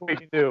see what we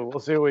can do. We'll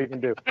see what we can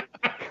do.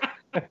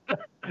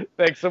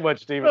 Thanks so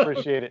much, Steve.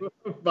 Appreciate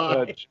it.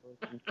 Bye.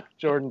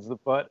 Jordan's the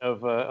butt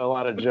of a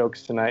lot of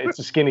jokes tonight. It's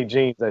the skinny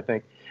jeans, I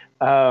think.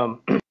 The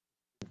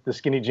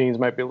skinny jeans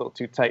might be a little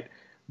too tight,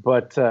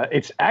 but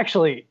it's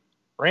actually,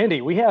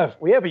 Randy, we have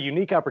a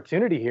unique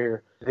opportunity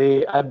here.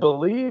 I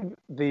believe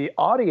the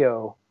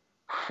audio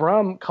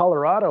from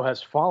Colorado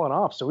has fallen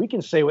off, so we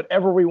can say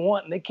whatever we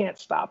want, and they can't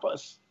stop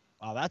us.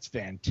 Wow, that's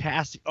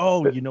fantastic.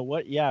 Oh, you know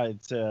what? Yeah,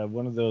 it's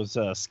one of those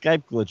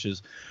Skype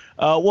glitches.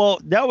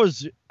 Well, that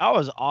was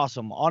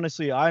awesome.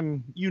 Honestly,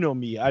 I'm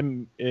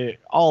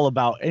all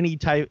about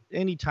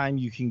anytime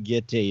you can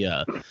get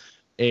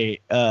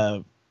an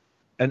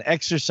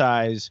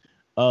exercise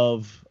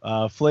of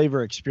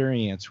flavor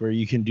experience where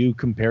you can do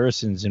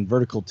comparisons and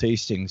vertical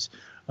tastings.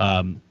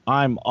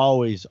 I'm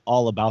always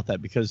all about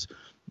that because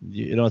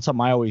it's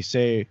something I always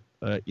say.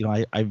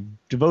 I've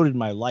devoted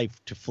my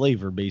life to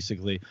flavor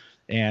basically.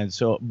 And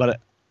so, but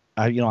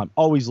I'm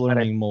always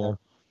learning more.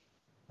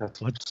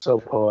 That's so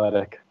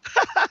poetic.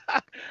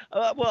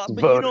 Well, but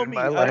Devoted you know me,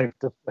 my life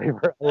to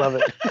flavor. I love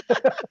it.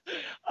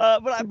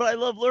 but I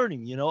love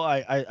learning.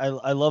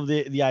 I love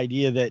the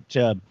idea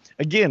that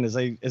again, as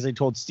I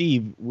told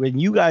Steve, when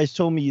you guys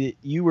told me that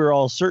you were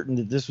all certain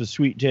that this was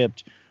sweet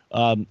tipped,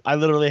 I think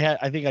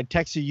I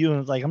texted you and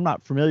was like, I'm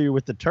not familiar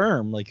with the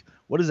term. Like,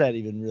 what does that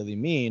even really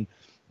mean?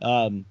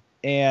 And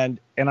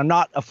I'm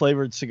not a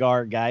flavored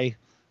cigar guy.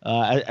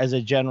 as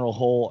a general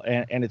whole.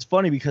 And it's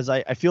funny because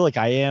I feel like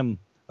I am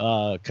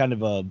kind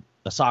of a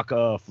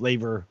Saka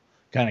flavor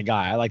kind of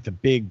guy. I like the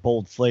big,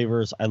 bold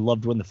flavors. I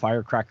loved when the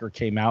Firecracker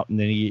came out, and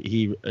then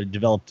he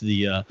developed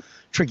the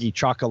Tricky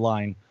Chaka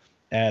line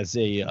as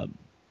a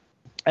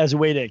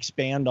way to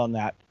expand on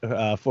that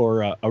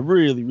for a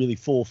really, really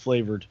full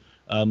flavored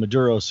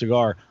Maduro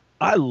cigar.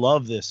 I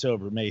love this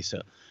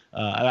Sobremesa.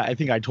 I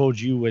think I told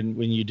you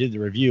when you did the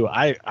review,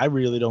 I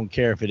really don't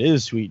care if it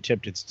is sweet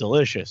tipped. It's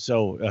delicious.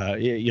 So,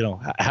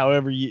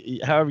 however you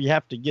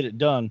have to get it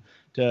done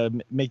to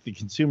make the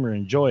consumer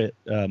enjoy it,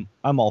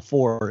 I'm all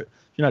for it.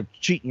 If you're not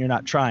cheating, you're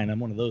not trying. I'm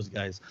one of those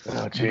guys.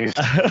 Oh, jeez.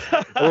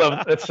 I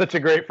love it. That's such a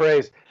great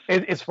phrase.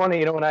 It's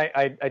funny, when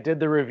I did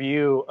the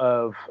review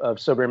of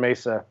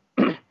Sobremesa,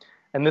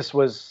 and this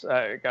was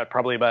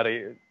probably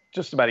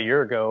just about a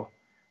year ago,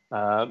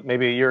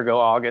 maybe a year ago,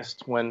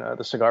 August, when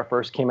the cigar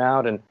first came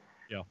out, and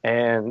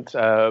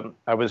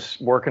I was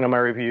working on my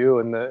review,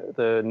 and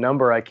the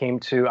number I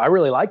came to, I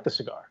really like the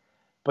cigar,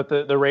 but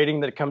the rating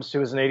that it comes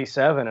to is an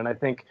 87, and I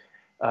think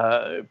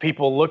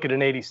people look at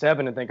an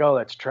 87 and think, oh,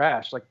 that's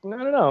trash. Like,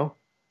 no,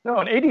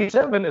 an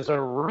 87 is a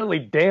really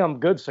damn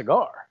good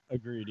cigar.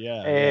 Agreed.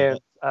 Yeah. And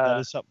that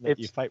is something that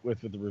you fight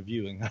with the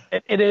reviewing.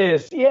 It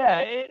is, yeah,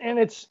 and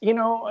it's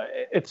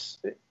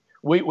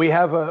we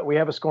have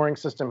a scoring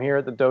system here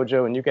at the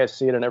dojo, and you guys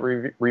see it in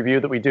every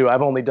review that we do.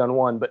 I've only done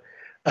one, but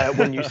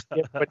when you see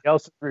everybody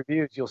else's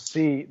reviews, you'll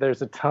see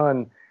there's a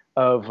ton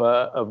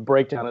of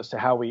breakdown as to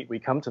how we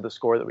come to the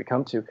score that we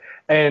come to.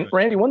 And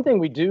Randy, one thing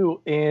we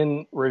do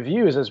in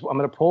reviews is, I'm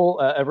going to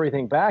pull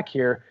everything back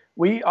here.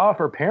 We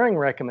offer pairing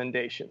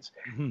recommendations,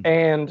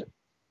 and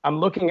I'm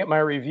looking at my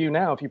review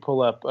now. If you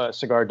pull up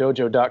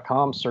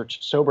cigardojo.com, search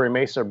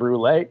Sobremesa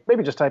Brûlée,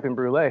 maybe just type in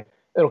Brûlée,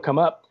 it'll come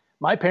up.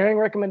 My pairing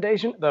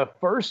recommendation, the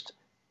first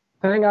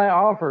thing I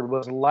offered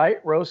was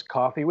light roast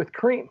coffee with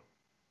cream.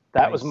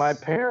 That was my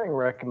pairing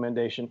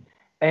recommendation.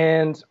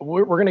 And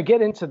we're going to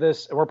get into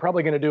this, and we're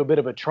probably going to do a bit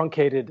of a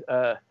truncated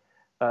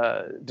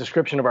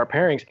description of our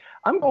pairings.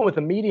 I'm going with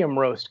a medium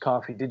roast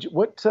coffee. Did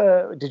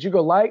you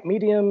go light,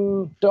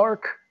 medium,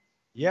 dark?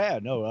 Yeah,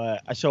 no.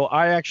 So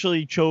I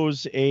actually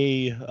chose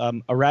a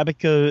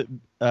Arabica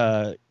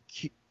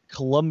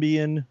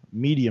Colombian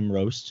medium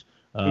roast,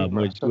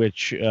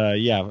 which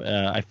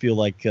I feel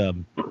like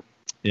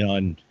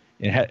and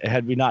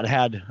had we not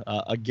had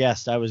a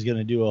guest, I was going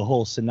to do a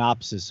whole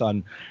synopsis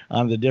on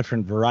the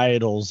different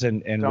varietals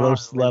and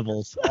roast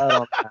levels.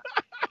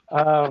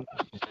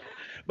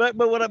 But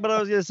what I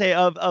was going to say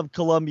of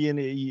Colombian,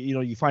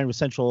 you find with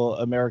Central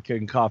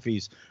American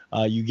coffees,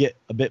 you get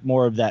a bit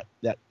more of that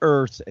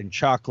earth and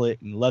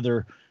chocolate and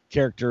leather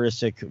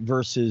characteristic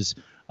versus,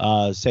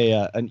 say,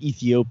 an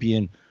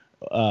Ethiopian,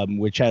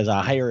 which has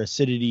a higher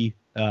acidity,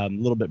 a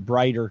little bit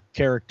brighter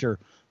character.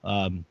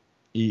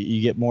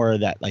 You get more of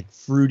that like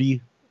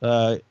fruity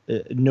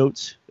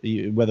notes,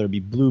 whether it be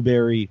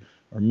blueberry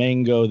or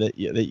mango that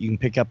you can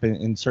pick up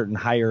in certain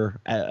higher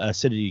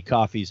acidity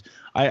coffees.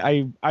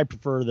 I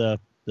prefer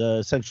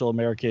the Central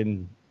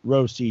American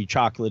roasty,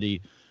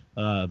 chocolatey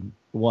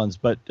ones,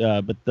 but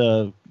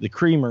the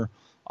creamer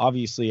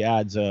obviously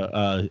adds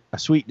a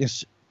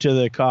sweetness to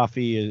the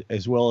coffee,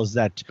 as well as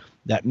that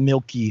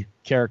milky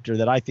character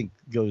that I think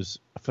goes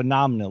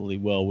phenomenally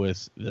well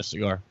with the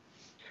cigar.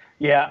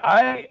 Yeah,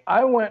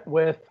 I went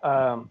with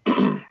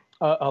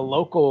a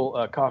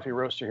local coffee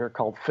roaster here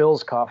called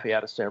Phil's Coffee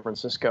out of San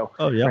Francisco.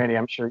 Oh, yeah. Randy,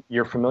 I'm sure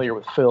you're familiar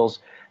with Phil's.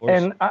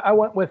 And I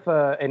went with,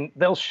 and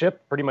they'll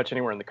ship pretty much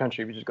anywhere in the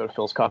country if you just go to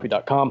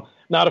philscoffee.com.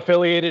 Not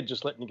affiliated,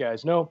 just letting you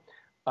guys know.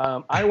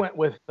 I went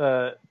with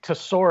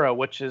Tesora,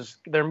 which is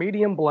their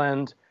medium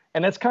blend,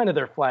 and that's kind of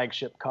their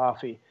flagship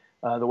coffee,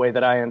 the way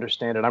that I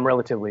understand it. I'm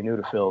relatively new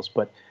to Phil's,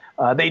 but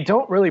they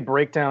don't really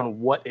break down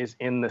what is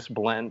in this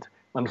blend,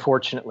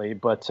 unfortunately,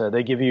 but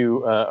they give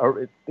you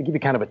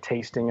kind of a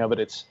tasting of it.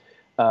 It's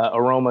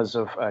aromas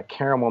of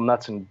caramel,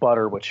 nuts, and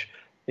butter, which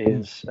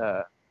is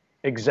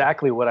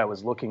exactly what I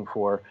was looking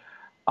for.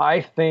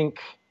 I think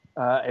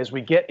as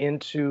we get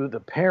into the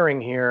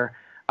pairing here,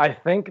 I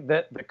think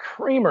that the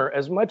creamer,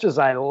 as much as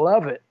I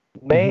love it,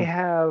 may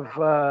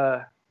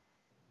have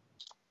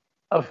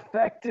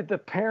affected the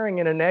pairing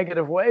in a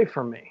negative way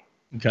for me.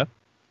 Okay.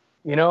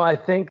 I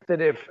think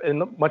that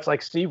and much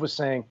like Steve was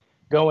saying,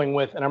 going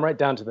with, and I'm right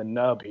down to the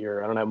nub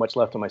here, I don't have much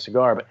left on my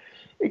cigar, but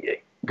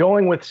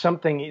going with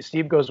something,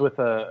 Steve goes with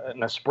an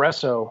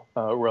espresso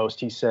roast.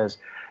 He says,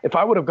 if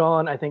I would have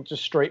gone, I think,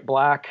 just straight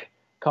black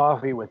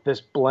coffee with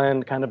this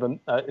blend, kind of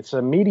it's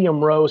a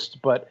medium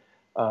roast, but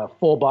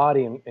full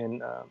body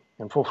and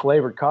full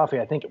flavored coffee,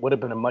 I think it would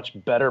have been a much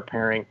better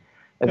pairing.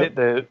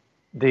 Yep.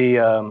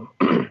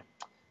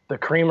 The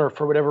creamer,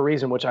 for whatever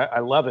reason, which I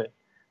love it,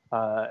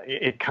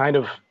 it kind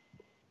of,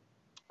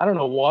 I don't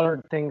know,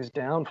 watered things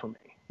down for me.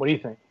 What do you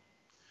think?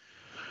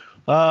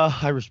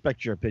 I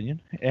respect your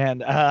opinion,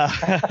 and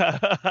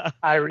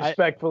I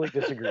respectfully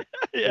disagree.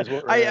 Yeah,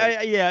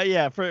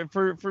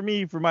 For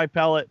me, for my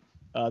palate,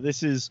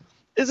 this is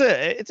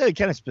it's a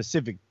kind of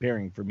specific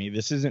pairing for me.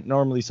 This isn't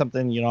normally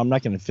something I'm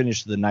not going to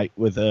finish the night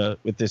with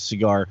this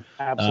cigar.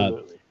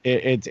 Absolutely.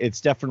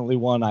 It's definitely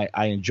one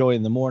I enjoy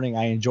in the morning.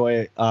 I enjoy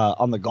it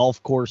on the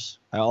golf course.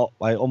 I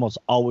almost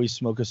always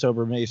smoke a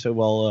Sobremesa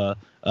while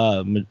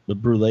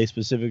Brûlée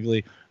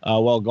specifically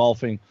while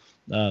golfing.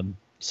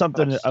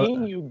 Something I've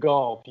seen you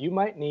golf. You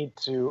might need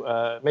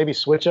to maybe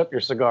switch up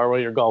your cigar while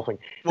you're golfing.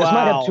 This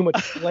might have too much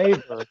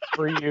flavor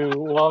for you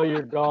while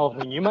you're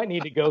golfing. You might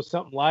need to go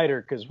something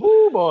lighter because,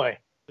 woo boy,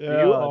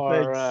 yeah, you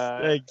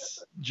are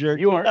thanks, jerk.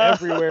 You are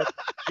everywhere.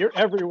 You're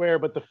everywhere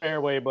but the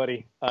fairway,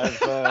 buddy.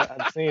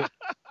 I've seen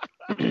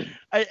it.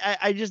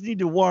 I just need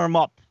to warm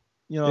up,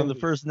 in the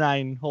first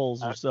 9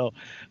 holes or so.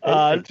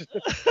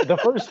 The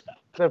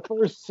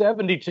first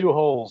 72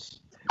 holes.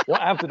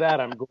 Well, after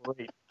that, I'm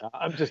great.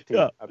 I'm just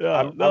teasing.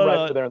 I'm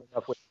right there in the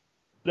rough with.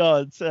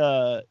 No,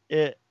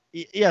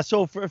 it's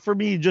So for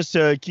me, just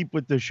to keep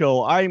with the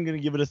show, I am going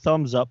to give it a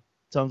thumbs up.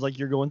 Sounds like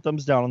you're going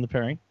thumbs down on the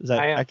pairing. Is that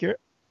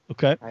accurate?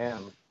 Okay. I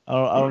am.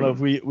 I don't know if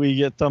we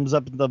get thumbs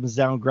up and thumbs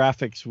down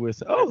graphics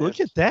with. Oh, look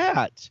at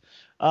that.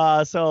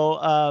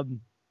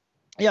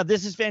 Yeah,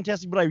 this is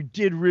fantastic. But I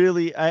did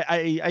really,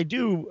 I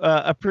do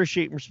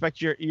appreciate and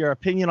respect your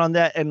opinion on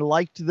that, and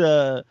liked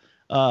the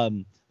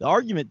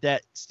argument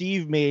that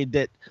Steve made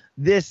that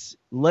this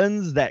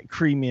lends that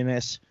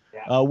creaminess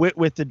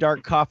with the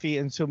dark coffee,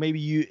 and so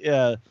maybe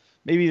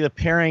the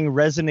pairing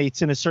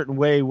resonates in a certain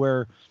way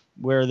where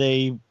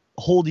they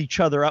hold each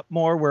other up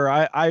more. Where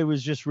I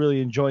was just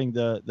really enjoying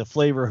the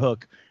flavor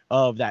hook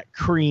of that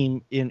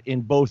cream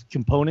in both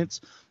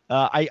components.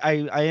 I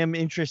am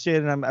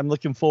interested, and I'm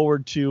looking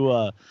forward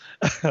to.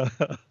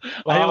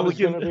 Bob is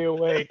going to be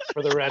awake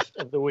for the rest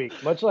of the week,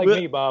 much like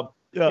me, Bob.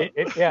 Yeah.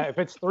 If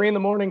it's 3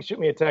 a.m, shoot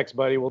me a text,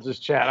 buddy. We'll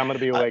just chat. I'm going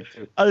to be awake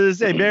too. I was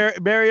going to say,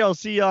 Barry, I'll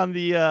see you on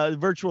the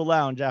virtual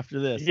lounge after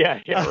this.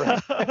 Yeah,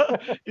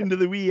 right. Into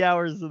the wee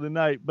hours of the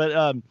night. But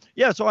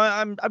so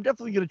I'm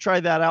definitely going to try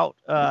that out.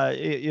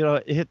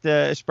 Hit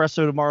the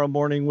espresso tomorrow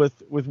morning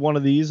with one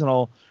of these, and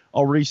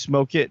I'll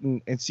re-smoke it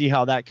and see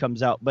how that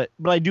comes out. But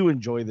I do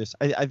enjoy this.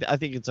 I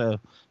think it's a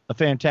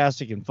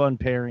fantastic and fun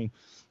pairing.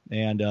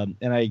 And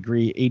I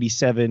agree,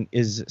 87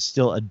 is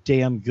still a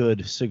damn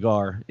good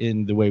cigar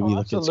in the way we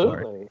look at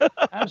cigars.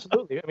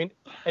 Absolutely. I mean,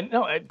 and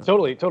no, I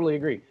totally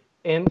agree.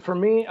 And for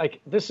me,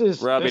 this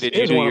is Robbie, this did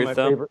you is do one your of my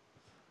thumb?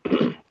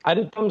 favorite. I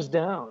did thumbs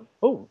down.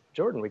 Oh,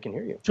 Jordan, we can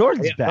hear you.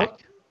 Jordan's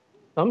back.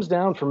 Thumbs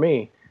down for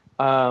me.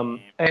 And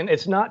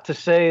it's not to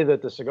say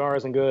that the cigar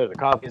isn't good, or the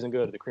coffee isn't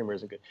good, or the creamer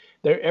isn't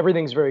good.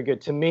 Everything's very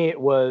good. To me, it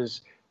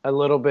was a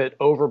little bit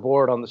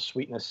overboard on the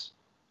sweetness.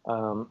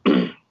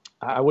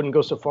 I wouldn't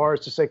go so far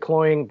as to say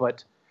cloying,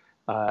 but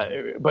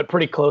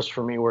pretty close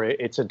for me, where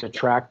it's a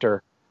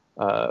detractor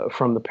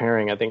from the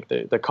pairing. I think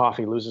the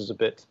coffee loses a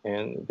bit,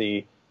 and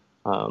the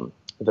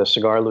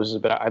cigar loses a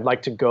bit. I'd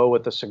like to go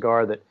with a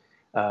cigar that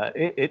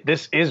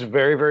this is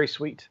very, very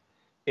sweet.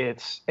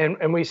 It's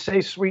and we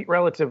say sweet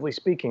relatively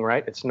speaking,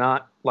 right? It's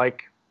not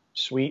like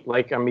sweet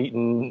like I'm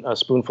eating a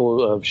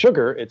spoonful of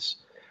sugar. It's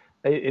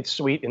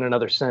sweet in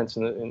another sense,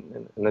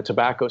 in the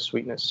tobacco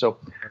sweetness. So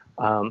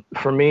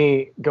for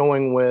me,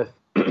 going with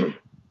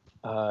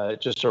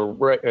just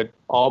a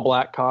all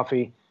black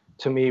coffee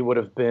to me would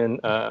have been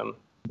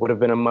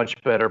a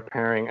much better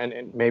pairing,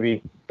 and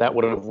maybe that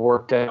would have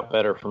worked out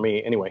better for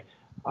me anyway.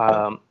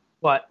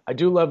 But I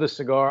do love this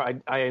cigar.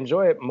 I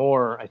enjoy it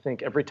more, I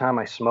think, every time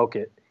I smoke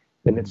it.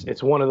 And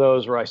it's one of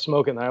those where I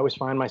smoke it and I always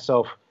find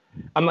myself,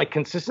 I'm like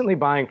consistently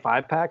buying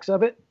 5-packs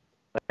of it.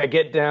 I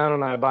get down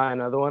and I buy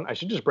another one. I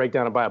should just break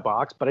down and buy a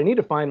box, but I need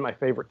to find my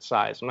favorite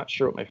size. I'm not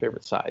sure what my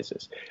favorite size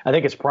is. I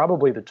think it's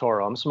probably the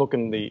Toro. I'm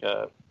smoking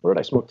what did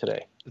I smoke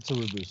today? It's a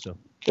Robusto.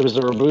 It was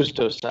the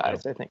Robusto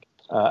size, I think.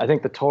 I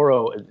think the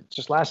Toro, it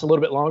just lasts a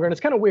little bit longer, and it's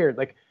kind of weird.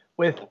 Like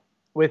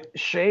with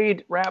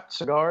shade wrapped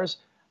cigars,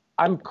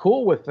 I'm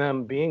cool with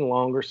them being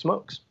longer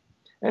smokes.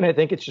 And I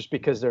think it's just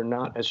because they're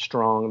not as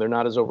strong, they're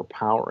not as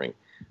overpowering,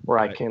 where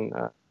right.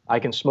 I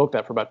can smoke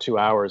that for about 2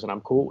 hours and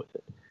I'm cool with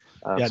it.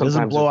 It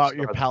doesn't blow out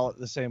your palate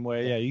the same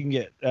way. Yeah, you can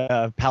get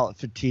palate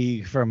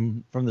fatigue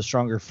from the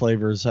stronger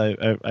flavors.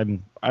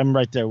 I'm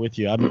right there with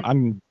you.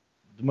 I'm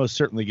most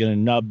certainly going to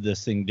nub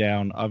this thing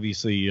down.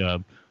 Obviously,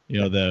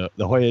 the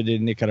Joya de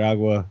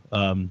Nicaragua.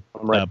 I'm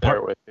right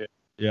there with you.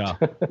 Yeah,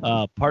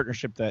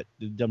 partnership that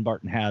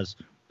Dunbarton has.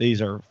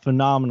 These are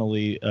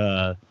phenomenally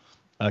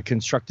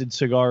constructed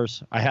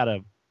cigars. I had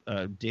a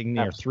ding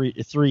near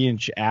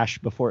 3-inch ash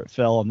before it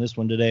fell on this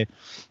one today.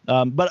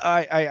 But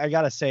I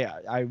gotta say,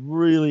 I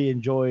really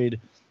enjoyed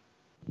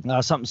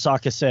something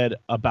Saka said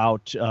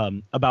about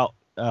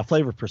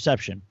flavor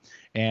perception,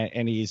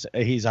 and he's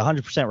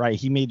 100% right.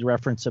 He made the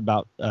reference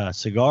about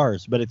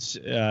cigars, but it's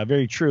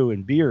very true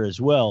in beer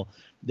as well,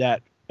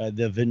 that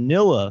the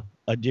vanilla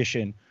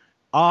addition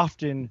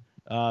often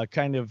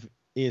kind of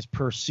is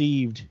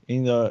perceived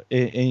in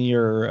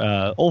your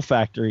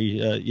olfactory,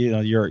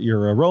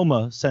 your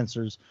aroma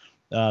sensors,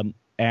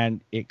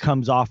 and it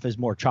comes off as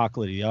more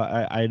chocolatey.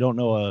 I don't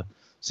know a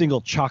single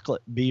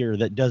chocolate beer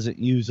that doesn't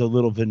use a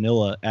little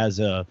vanilla as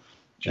a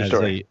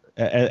way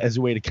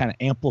to kind of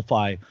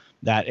amplify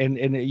that.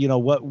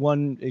 And what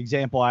one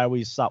example I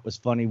always thought was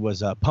funny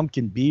was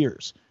pumpkin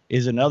beers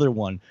is another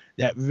one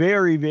that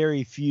very,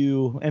 very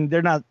few, and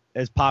they're not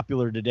as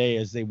popular today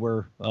as they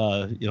were,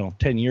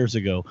 10 years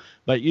ago.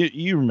 But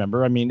you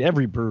remember, I mean,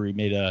 every brewery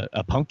made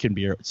a pumpkin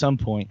beer at some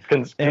point.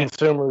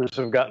 Consumers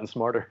have gotten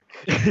smarter.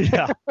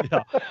 Yeah.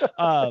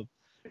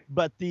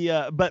 But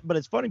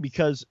it's funny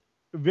because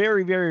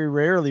very, very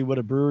rarely would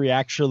a brewery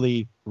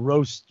actually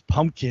roast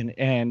pumpkin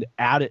and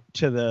add it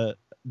to the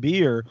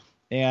beer.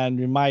 And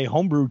in my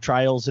homebrew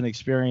trials and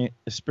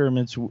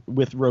experiments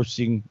with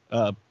roasting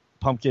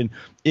pumpkin,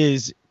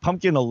 is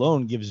pumpkin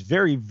alone gives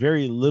very,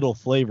 very little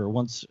flavor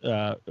once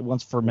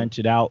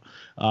fermented out.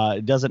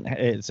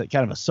 It's a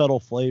kind of a subtle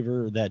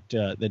flavor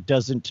that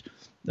doesn't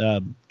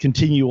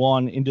continue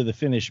on into the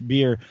finished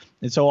beer.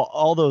 And so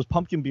all those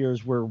pumpkin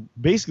beers were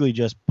basically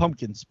just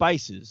pumpkin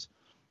spices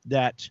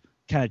that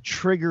kind of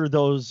trigger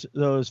those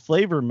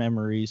flavor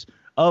memories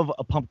of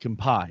a pumpkin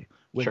pie,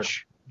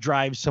 which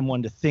drives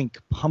someone to think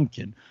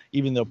pumpkin,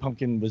 even though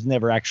pumpkin was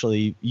never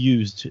actually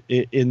used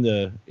in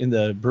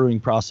the brewing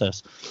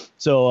process.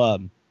 So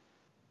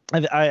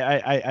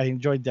I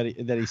enjoyed that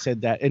he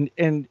said that,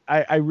 and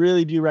I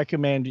really do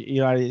recommend.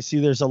 I see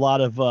there's a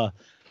lot of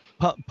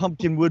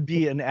pumpkin would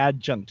be an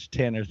adjunct,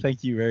 Tanner.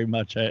 Thank you very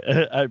much.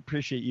 I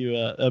appreciate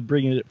you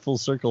bringing it full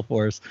circle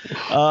for us.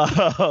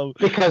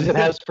 Because it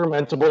has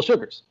fermentable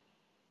sugars.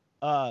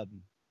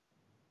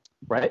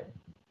 Right?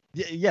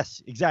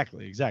 Yes,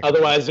 exactly.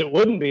 Otherwise, it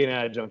wouldn't be an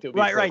adjunct. It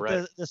would be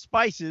right. The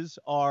spices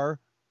are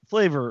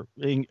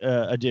flavoring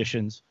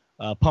additions.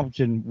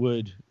 Pumpkin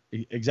would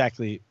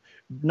exactly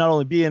not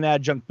only be an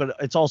adjunct, but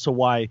it's also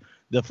why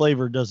the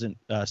flavor doesn't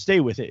stay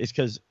with it. It's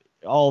because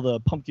all the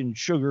pumpkin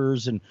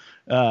sugars and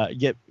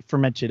get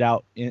fermented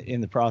out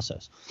in the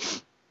process.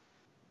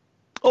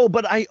 Oh,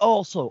 but I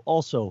also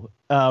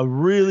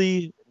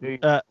really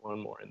one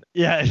more in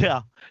there.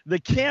 Yeah. The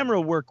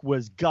camera work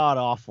was god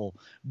awful,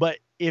 but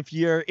if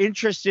you're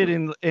interested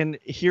in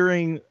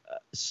hearing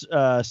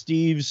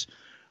Steve's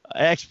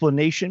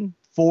explanation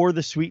for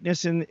the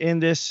sweetness in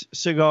this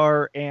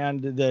cigar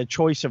and the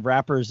choice of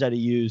wrappers that he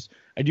used,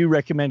 I do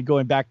recommend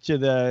going back to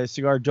the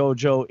Cigar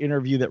Dojo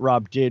interview that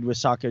Rob did with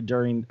Saka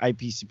during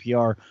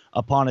IPCPR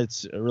upon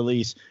its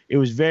release. It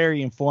was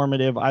very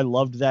informative. I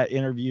loved that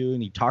interview,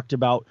 and he talked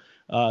about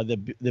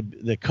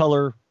the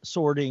color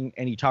sorting,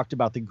 and he talked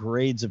about the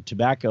grades of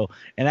tobacco,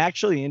 and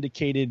actually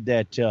indicated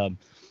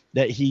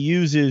that he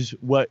uses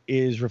what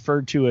is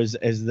referred to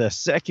as the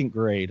second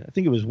grade. I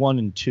think it was 1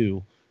 and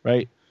 2,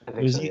 right? I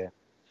think so,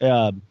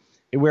 yeah.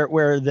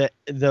 Where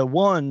the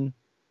one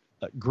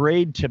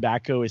grade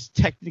tobacco is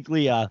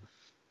technically a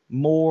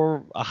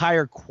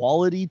higher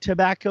quality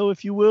tobacco,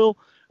 if you will.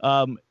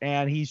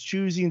 And he's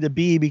choosing the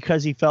B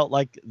because he felt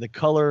like the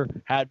color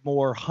had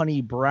more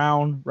honey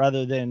brown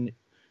rather than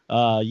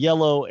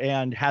yellow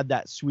and had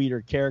that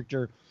sweeter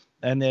character.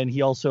 And then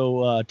he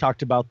also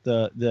talked about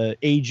the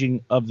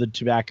aging of the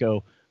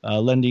tobacco,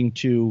 lending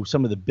to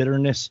some of the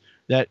bitterness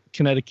that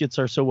Connecticut's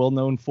are so well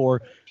known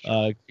for.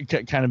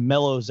 It kind of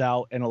mellows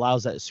out and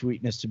allows that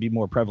sweetness to be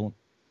more prevalent.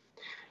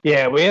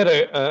 Yeah, we had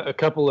a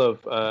couple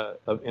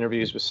of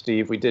interviews with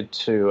Steve. We did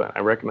two. I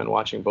recommend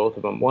watching both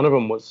of them. One of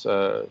them was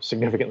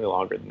significantly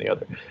longer than the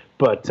other,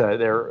 but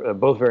they're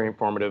both very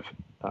informative.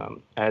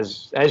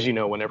 As you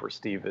know, whenever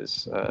Steve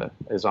is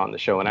on the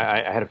show, and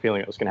I had a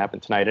feeling it was going to happen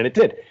tonight, and it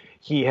did.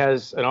 He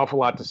has an awful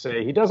lot to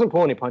say. He doesn't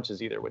pull any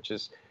punches either, which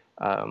is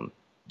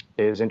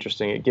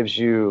interesting. It gives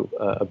you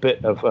a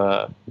bit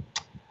of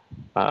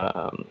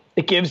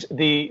it gives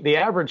the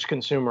average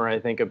consumer, I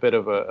think, a bit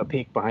of a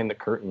peek behind the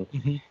curtain.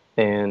 Mm-hmm.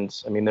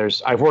 And I mean,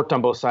 I've worked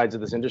on both sides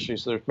of this industry,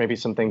 so there's maybe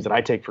some things that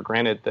I take for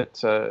granted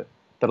that a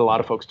lot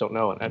of folks don't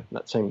know. And I'm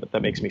not saying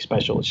that makes me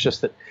special. It's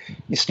just that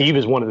Steve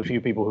is one of the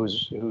few people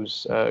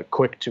who's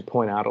quick to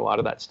point out a lot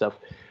of that stuff,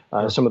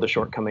 some of the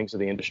shortcomings of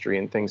the industry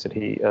and things that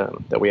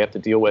that we have to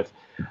deal with.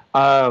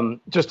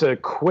 Just a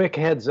quick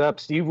heads up: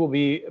 Steve will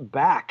be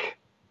back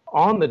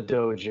on the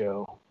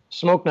dojo,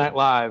 Smoke Night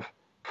Live,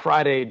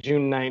 Friday,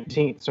 June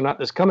 19th. So not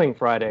this coming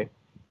Friday,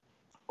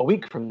 a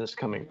week from this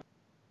coming.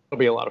 It'll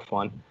be a lot of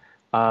fun.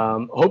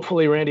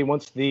 Hopefully, Randy,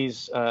 once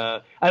these,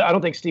 I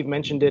don't think Steve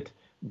mentioned it,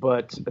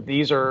 but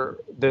these are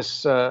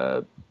this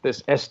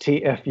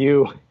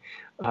STFU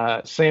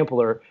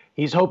sampler.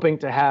 He's hoping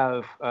to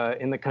have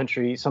in the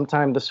country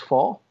sometime this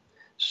fall.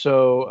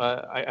 So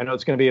I know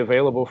it's going to be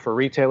available for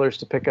retailers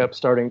to pick up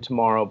starting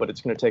tomorrow, but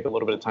it's going to take a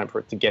little bit of time for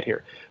it to get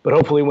here. But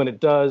hopefully, when it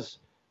does,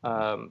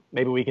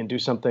 maybe we can do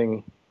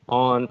something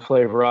on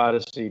Flavor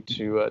Odyssey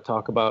to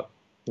talk about.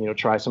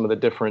 Try some of the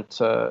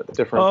different. I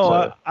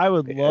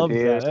would love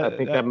ideas. that. I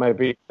think that might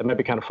be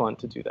kind of fun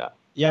to do that.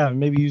 Yeah,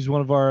 maybe use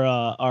one of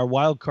our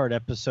wild card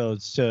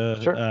episodes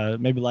to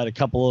maybe light a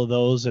couple of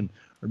those, or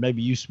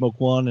maybe you smoke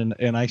one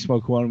and I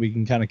smoke one. We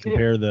can kind of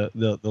compare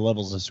the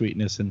levels of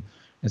sweetness and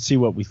see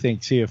what we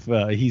think. See if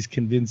he's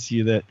convinced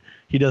you that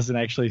he doesn't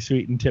actually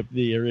sweeten tip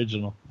the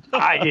original.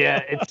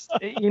 Yeah,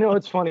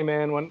 it's funny,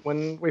 man.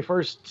 When I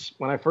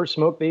first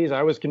smoked these,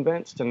 I was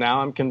convinced, and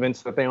now I'm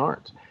convinced that they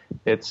aren't.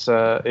 It's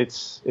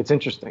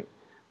interesting.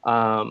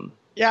 I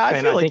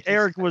feel like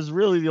Eric was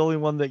really the only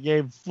one that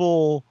gave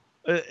full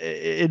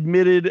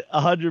admitted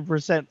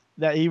 100%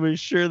 that he was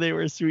sure they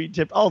were sweet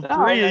tipped. All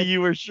three of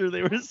you were sure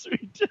they were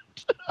sweet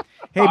tipped.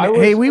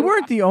 Hey, we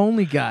weren't the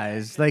only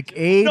guys. Like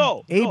Abe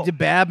No.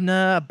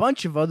 DeBabna, a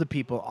bunch of other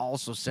people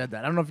also said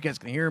that. I don't know if you guys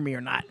can hear me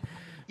or not.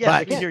 Yes,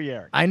 I but can hear you,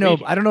 Eric. I know.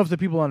 I don't know if the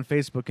people on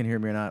Facebook can hear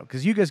me or not,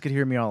 because you guys could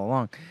hear me all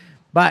along.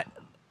 But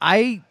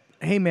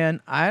hey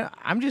man,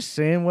 I'm just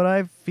saying what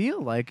I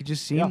feel like. It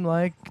just seemed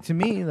like to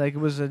me like it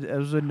was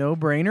a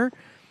no-brainer.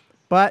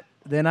 But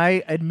then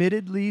I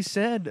admittedly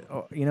said,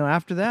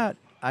 after that,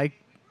 I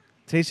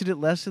tasted it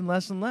less and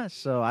less and less.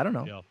 So I don't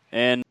know. Yeah.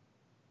 And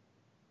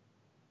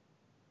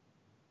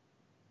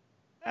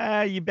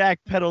you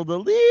backpedaled a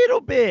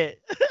little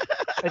bit.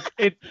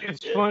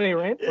 It's funny.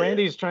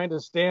 Randy's trying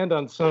to stand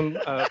on some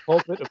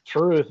pulpit of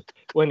truth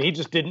when he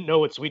just didn't know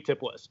what sweet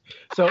tip was.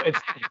 So it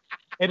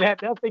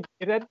had nothing.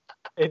 It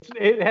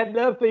had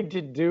nothing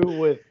to do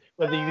with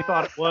whether you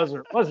thought it was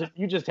or it wasn't.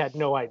 You just had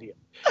no idea.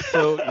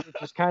 So you're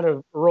just kind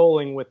of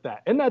rolling with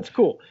that, and that's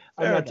cool.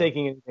 I'm not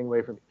taking anything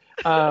away from you.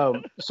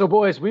 So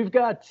boys, we've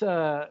got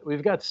some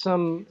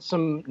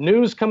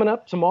news coming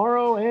up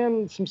tomorrow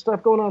and some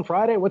stuff going on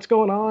Friday. What's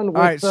going on with,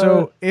 all right,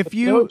 so if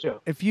you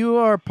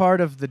are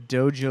part of the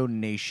Dojo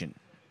Nation,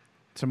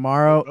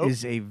 tomorrow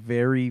is a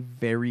very,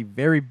 very,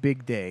 very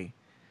big day.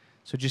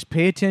 So just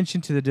pay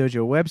attention to the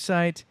Dojo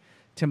website.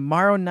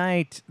 Tomorrow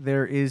night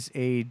there is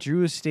a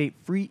Drew Estate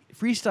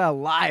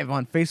freestyle live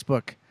on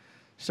Facebook,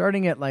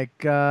 starting at like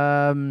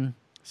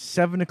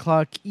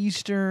 7:00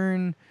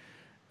 Eastern.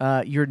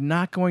 You're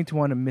not going to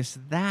want to miss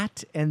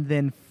that. And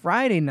then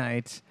Friday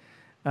night,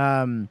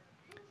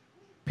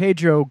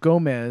 Pedro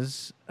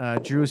Gomez,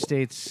 Drew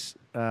Estate's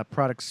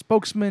product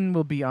spokesman,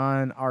 will be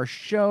on our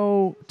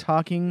show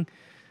talking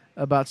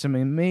about some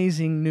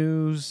amazing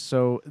news.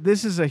 So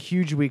this is a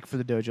huge week for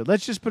the dojo.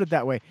 Let's just put it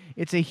that way.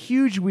 It's a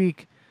huge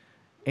week,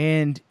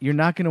 and you're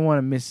not going to want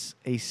to miss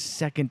a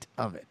second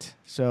of it.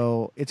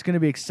 So it's going to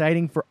be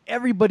exciting for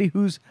everybody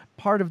who's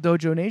part of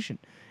Dojo Nation.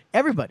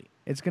 Everybody.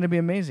 It's going to be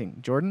amazing.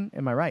 Jordan,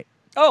 am I right?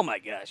 oh my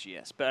gosh,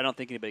 yes. But I don't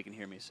think anybody can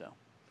hear me, so.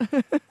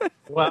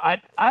 Well,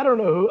 I don't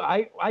know who.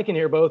 I can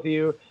hear both of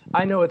you.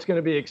 I know it's going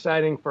to be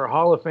exciting for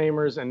Hall of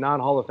Famers and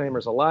non-Hall of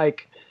Famers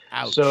alike.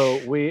 Ouch. So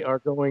we are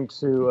going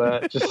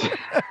to just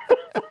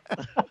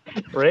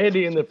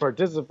Randy and the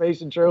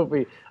participation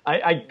trophy.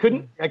 I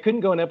couldn't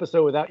go an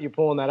episode without you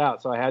pulling that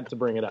out, so I had to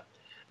bring it up.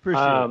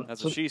 Appreciate it.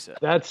 That's what she said.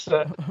 That's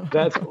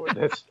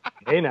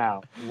hey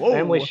now. Whoa.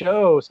 Family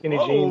show, Skinny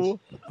Whoa. Jeans.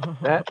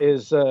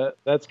 That's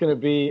going to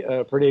be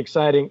pretty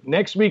exciting.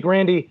 Next week,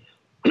 Randy,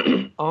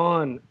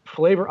 on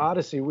Flavor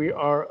Odyssey, we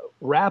are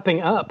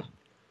wrapping up.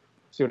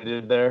 See what I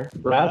did there?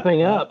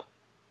 Wrapping up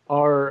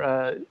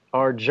our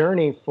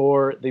journey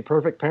for the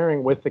perfect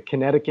pairing with the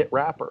Connecticut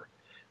wrapper.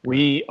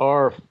 We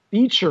are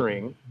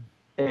featuring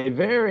a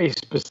very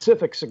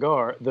specific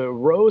cigar, the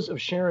Rose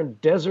of Sharon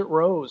Desert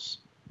Rose,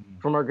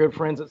 from our good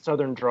friends at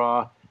Southern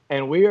Draw.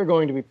 And we are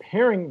going to be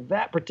pairing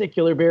that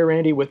particular beer,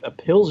 Randy, with a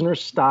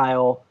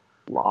Pilsner-style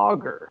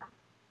lager.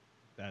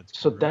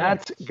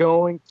 That's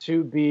going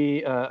to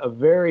be a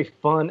very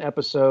fun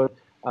episode.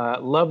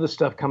 Love the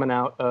stuff coming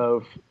out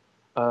of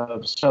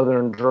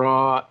Southern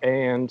Draw.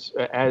 And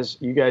as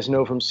you guys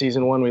know from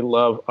season 1, we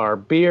love our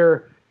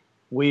beer.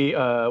 We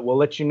will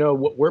let you know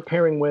what we're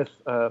pairing with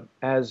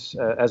as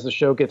the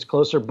show gets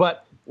closer.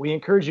 But we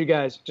encourage you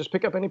guys, just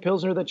pick up any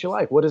Pilsner that you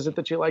like. What is it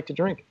that you like to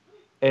drink?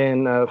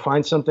 And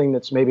find something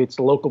that's maybe it's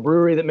the local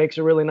brewery that makes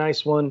a really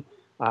nice one.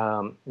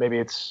 Maybe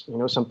it's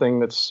something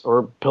that's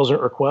or Pilsner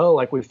or Quell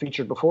like we've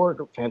featured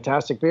before.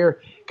 Fantastic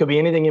beer. Could be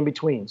anything in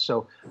between.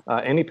 So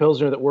any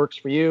Pilsner that works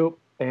for you.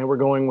 And we're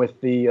going with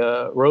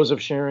the Rose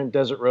of Sharon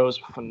Desert Rose.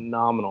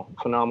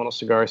 Phenomenal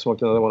cigar. I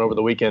smoked another one over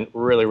the weekend.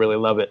 Really, really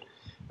love it.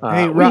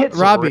 Hey,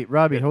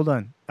 Robby, hold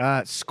on.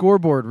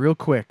 Scoreboard, real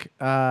quick.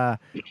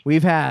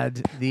 We've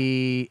had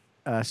the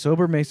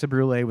Sobremesa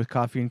Brûlée with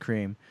coffee and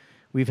cream.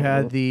 We've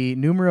had the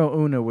Numero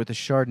Uno with the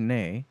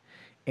Chardonnay.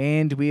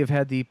 And we have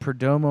had the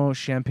Perdomo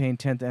Champagne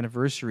 10th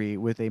Anniversary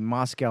with a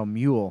Moscow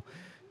Mule.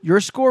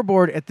 Your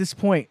scoreboard at this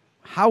point,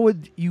 how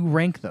would you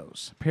rank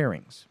those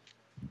pairings?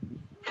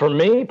 For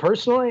me,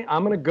 personally,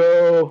 I'm going to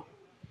go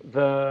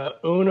the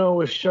Uno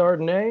with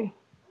Chardonnay,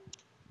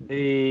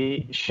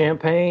 the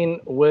Champagne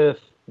with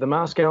the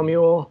Moscow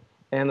Mule,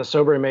 and the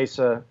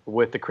Sobremesa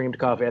with the creamed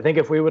coffee. I think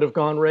if we would have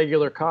gone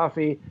regular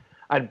coffee,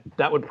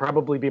 that would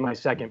probably be my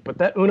second. But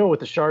that Uno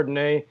with the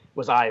Chardonnay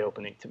was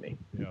eye-opening to me.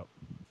 Yep.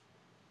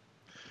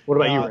 What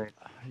about you, Ray?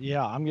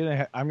 Yeah, I am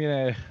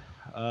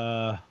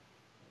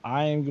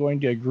going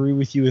to agree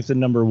with you with the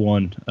number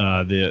one.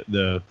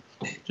 The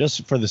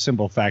just for the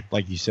simple fact,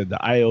 like you said,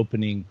 the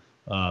eye-opening.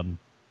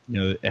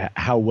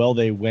 How well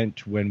they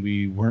went when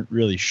we weren't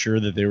really sure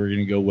that they were going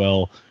to go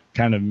well,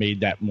 kind of made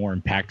that more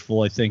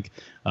impactful, I think.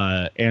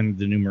 And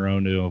the Numero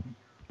Uno.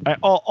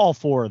 All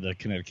four of the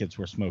Connecticut's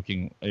we're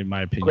smoking, in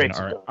my opinion,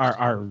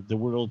 are the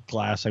world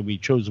class. We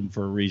chose them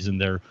for a reason.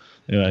 They're,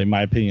 in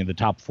my opinion, the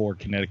top 4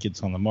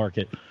 Connecticut's on the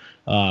market,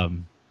 or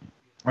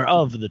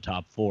of the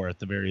top 4 at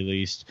the very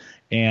least.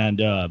 And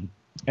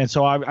And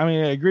so I'm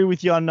going to agree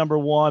with you on number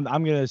one.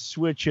 I'm going to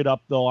switch it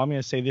up, though. I'm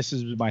going to say this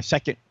is my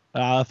second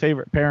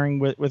favorite pairing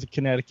with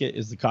Connecticut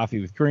is the coffee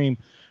with cream.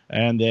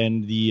 And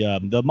then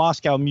the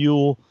Moscow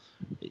Mule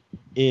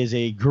is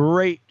a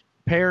great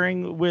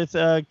pairing with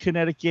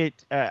Connecticut.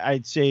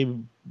 I'd say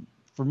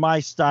for my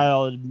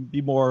style, it'd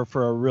be more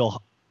for a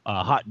real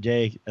hot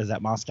day, as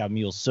that Moscow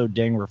Mule is so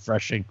dang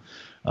refreshing.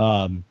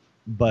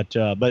 But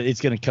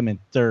it's going to come in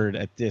third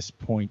at this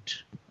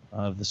point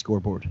of the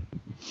scoreboard.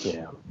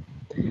 Yeah.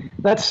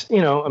 That's,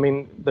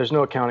 there's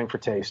no accounting for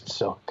taste.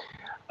 So,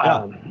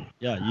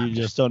 you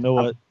just don't know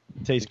what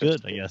tastes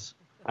good, I guess.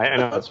 I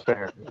know it's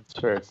fair. It's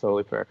fair. It's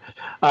totally fair.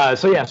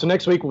 So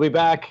next week we'll be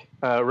back.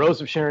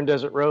 Rose of Sharon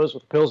Desert Rose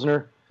with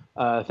Pilsner.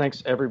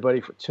 Thanks everybody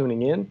for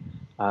tuning in.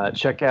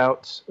 Check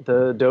out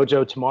the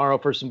dojo tomorrow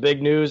for some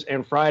big news,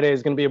 and Friday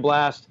is going to be a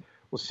blast.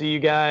 We'll see you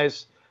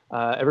guys.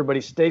 Everybody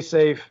stay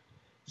safe,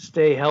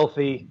 stay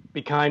healthy,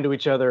 be kind to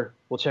each other.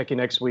 We'll check you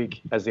next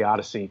week as the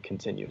Odyssey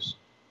continues.